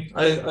skip me?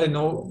 I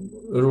know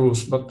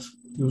rules, but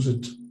use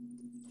it.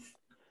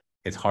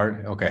 It's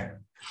hard. Okay.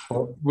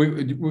 Well,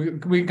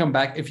 we can come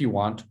back if you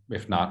want.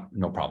 If not,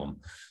 no problem.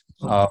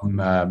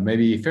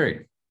 Maybe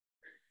Ferry.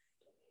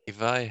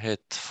 If I had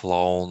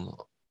flown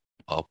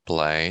a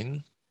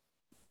plane,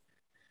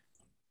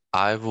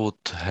 I would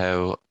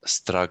have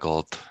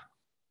struggled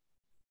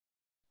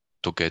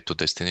to get to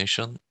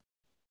destination.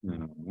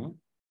 To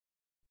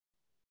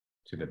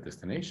the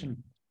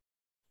destination.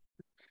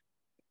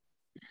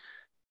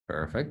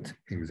 Perfect.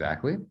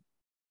 Exactly.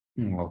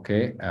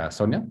 Okay.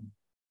 Sonia?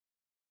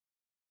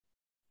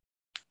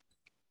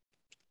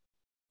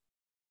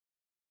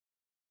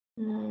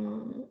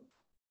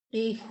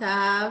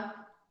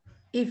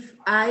 If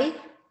I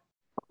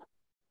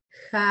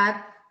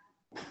had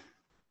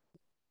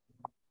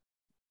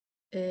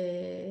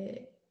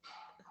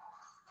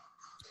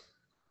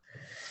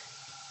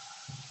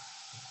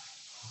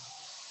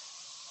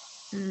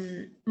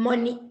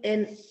money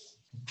and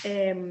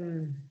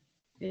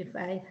if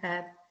I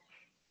had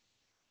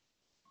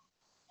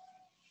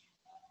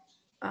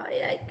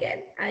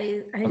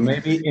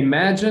Maybe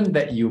imagine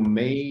that you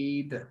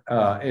made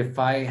if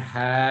I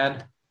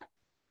had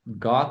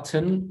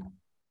gotten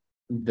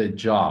the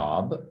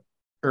job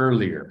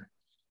earlier,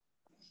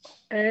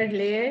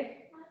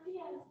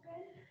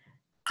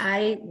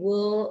 I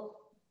will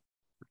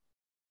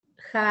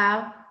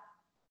have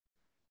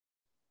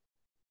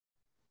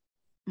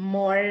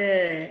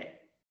more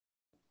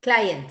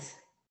clients.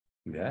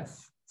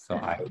 Yes. So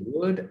I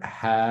would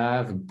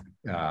have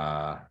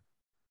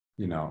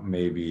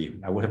maybe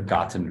I would have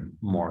gotten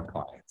more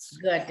clients.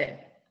 Got it.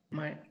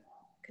 More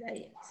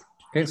clients.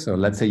 Okay, so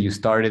let's say you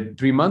started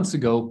 3 months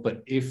ago,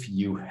 but if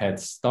you had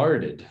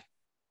started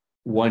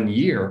 1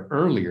 year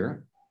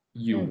earlier,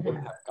 you would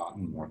have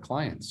gotten more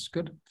clients.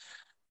 Good.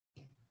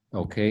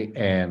 Okay,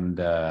 and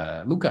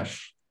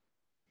Lukasz.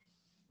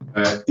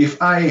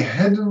 If I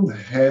hadn't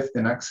had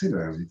an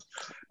accident,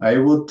 I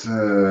would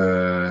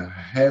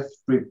have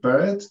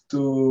prepared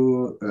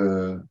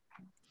to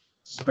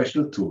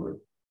special tour.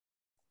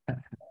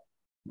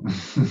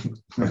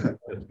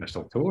 A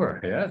special tour,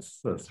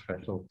 yes, a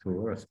special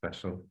tour, a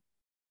special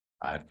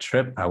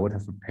trip I would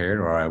have prepared,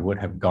 or I would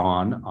have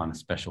gone on a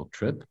special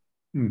trip.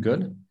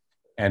 Good.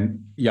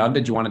 And Jan,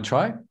 did you want to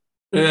try?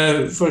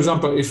 For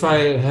example, if I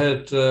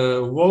had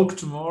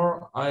walked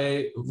more,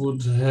 I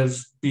would have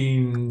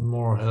been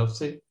more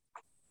healthy.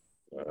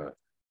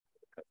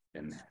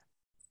 And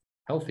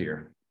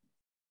healthier.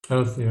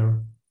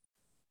 Healthier.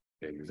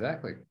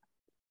 Exactly.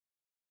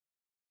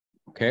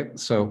 Okay,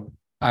 so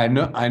I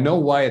know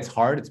why it's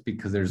hard. It's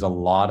because there's a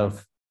lot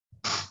of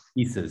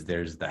pieces.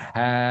 There's the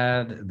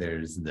had,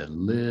 there's the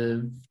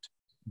lived,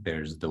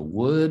 there's the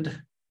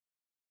would,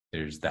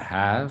 there's the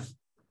have,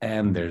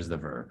 and there's the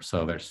verb.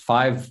 So there's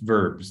 5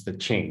 verbs that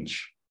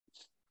change,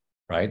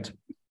 right?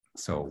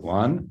 So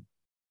 1,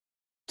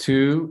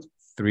 2,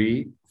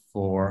 3,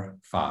 4,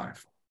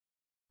 5.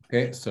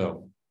 Okay,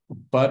 so,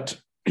 but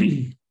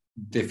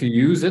if you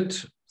use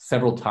it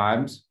several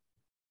times,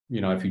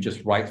 if you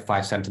just write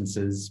 5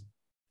 sentences,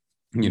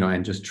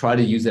 and just try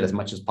to use it as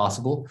much as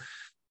possible,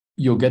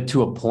 you'll get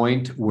to a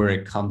point where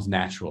it comes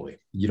naturally.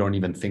 You don't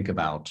even think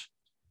about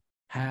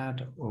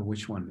had or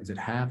which one. Is it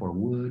have or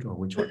would or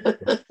which one?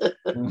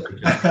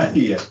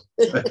 Yeah,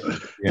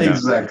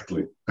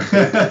 exactly.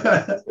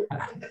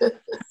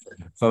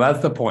 So that's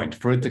the point,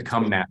 for it to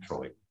come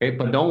naturally. Okay,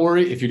 but don't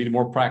worry, if you need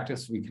more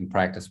practice, we can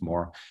practice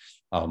more.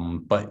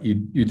 But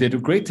you did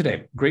great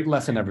today. Great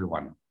lesson,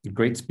 everyone.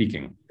 Great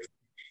speaking.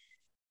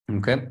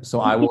 Okay,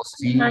 so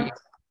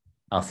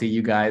I'll see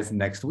you guys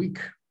next week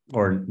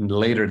or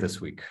later this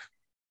week.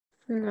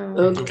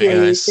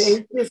 Okay,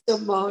 thank you so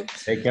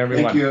much. Take care,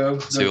 everyone. Thank you.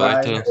 See you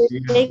later.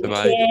 Take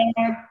Bye-bye.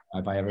 care.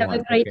 Bye-bye, everyone.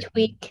 Have a great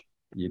week.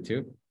 You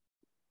too.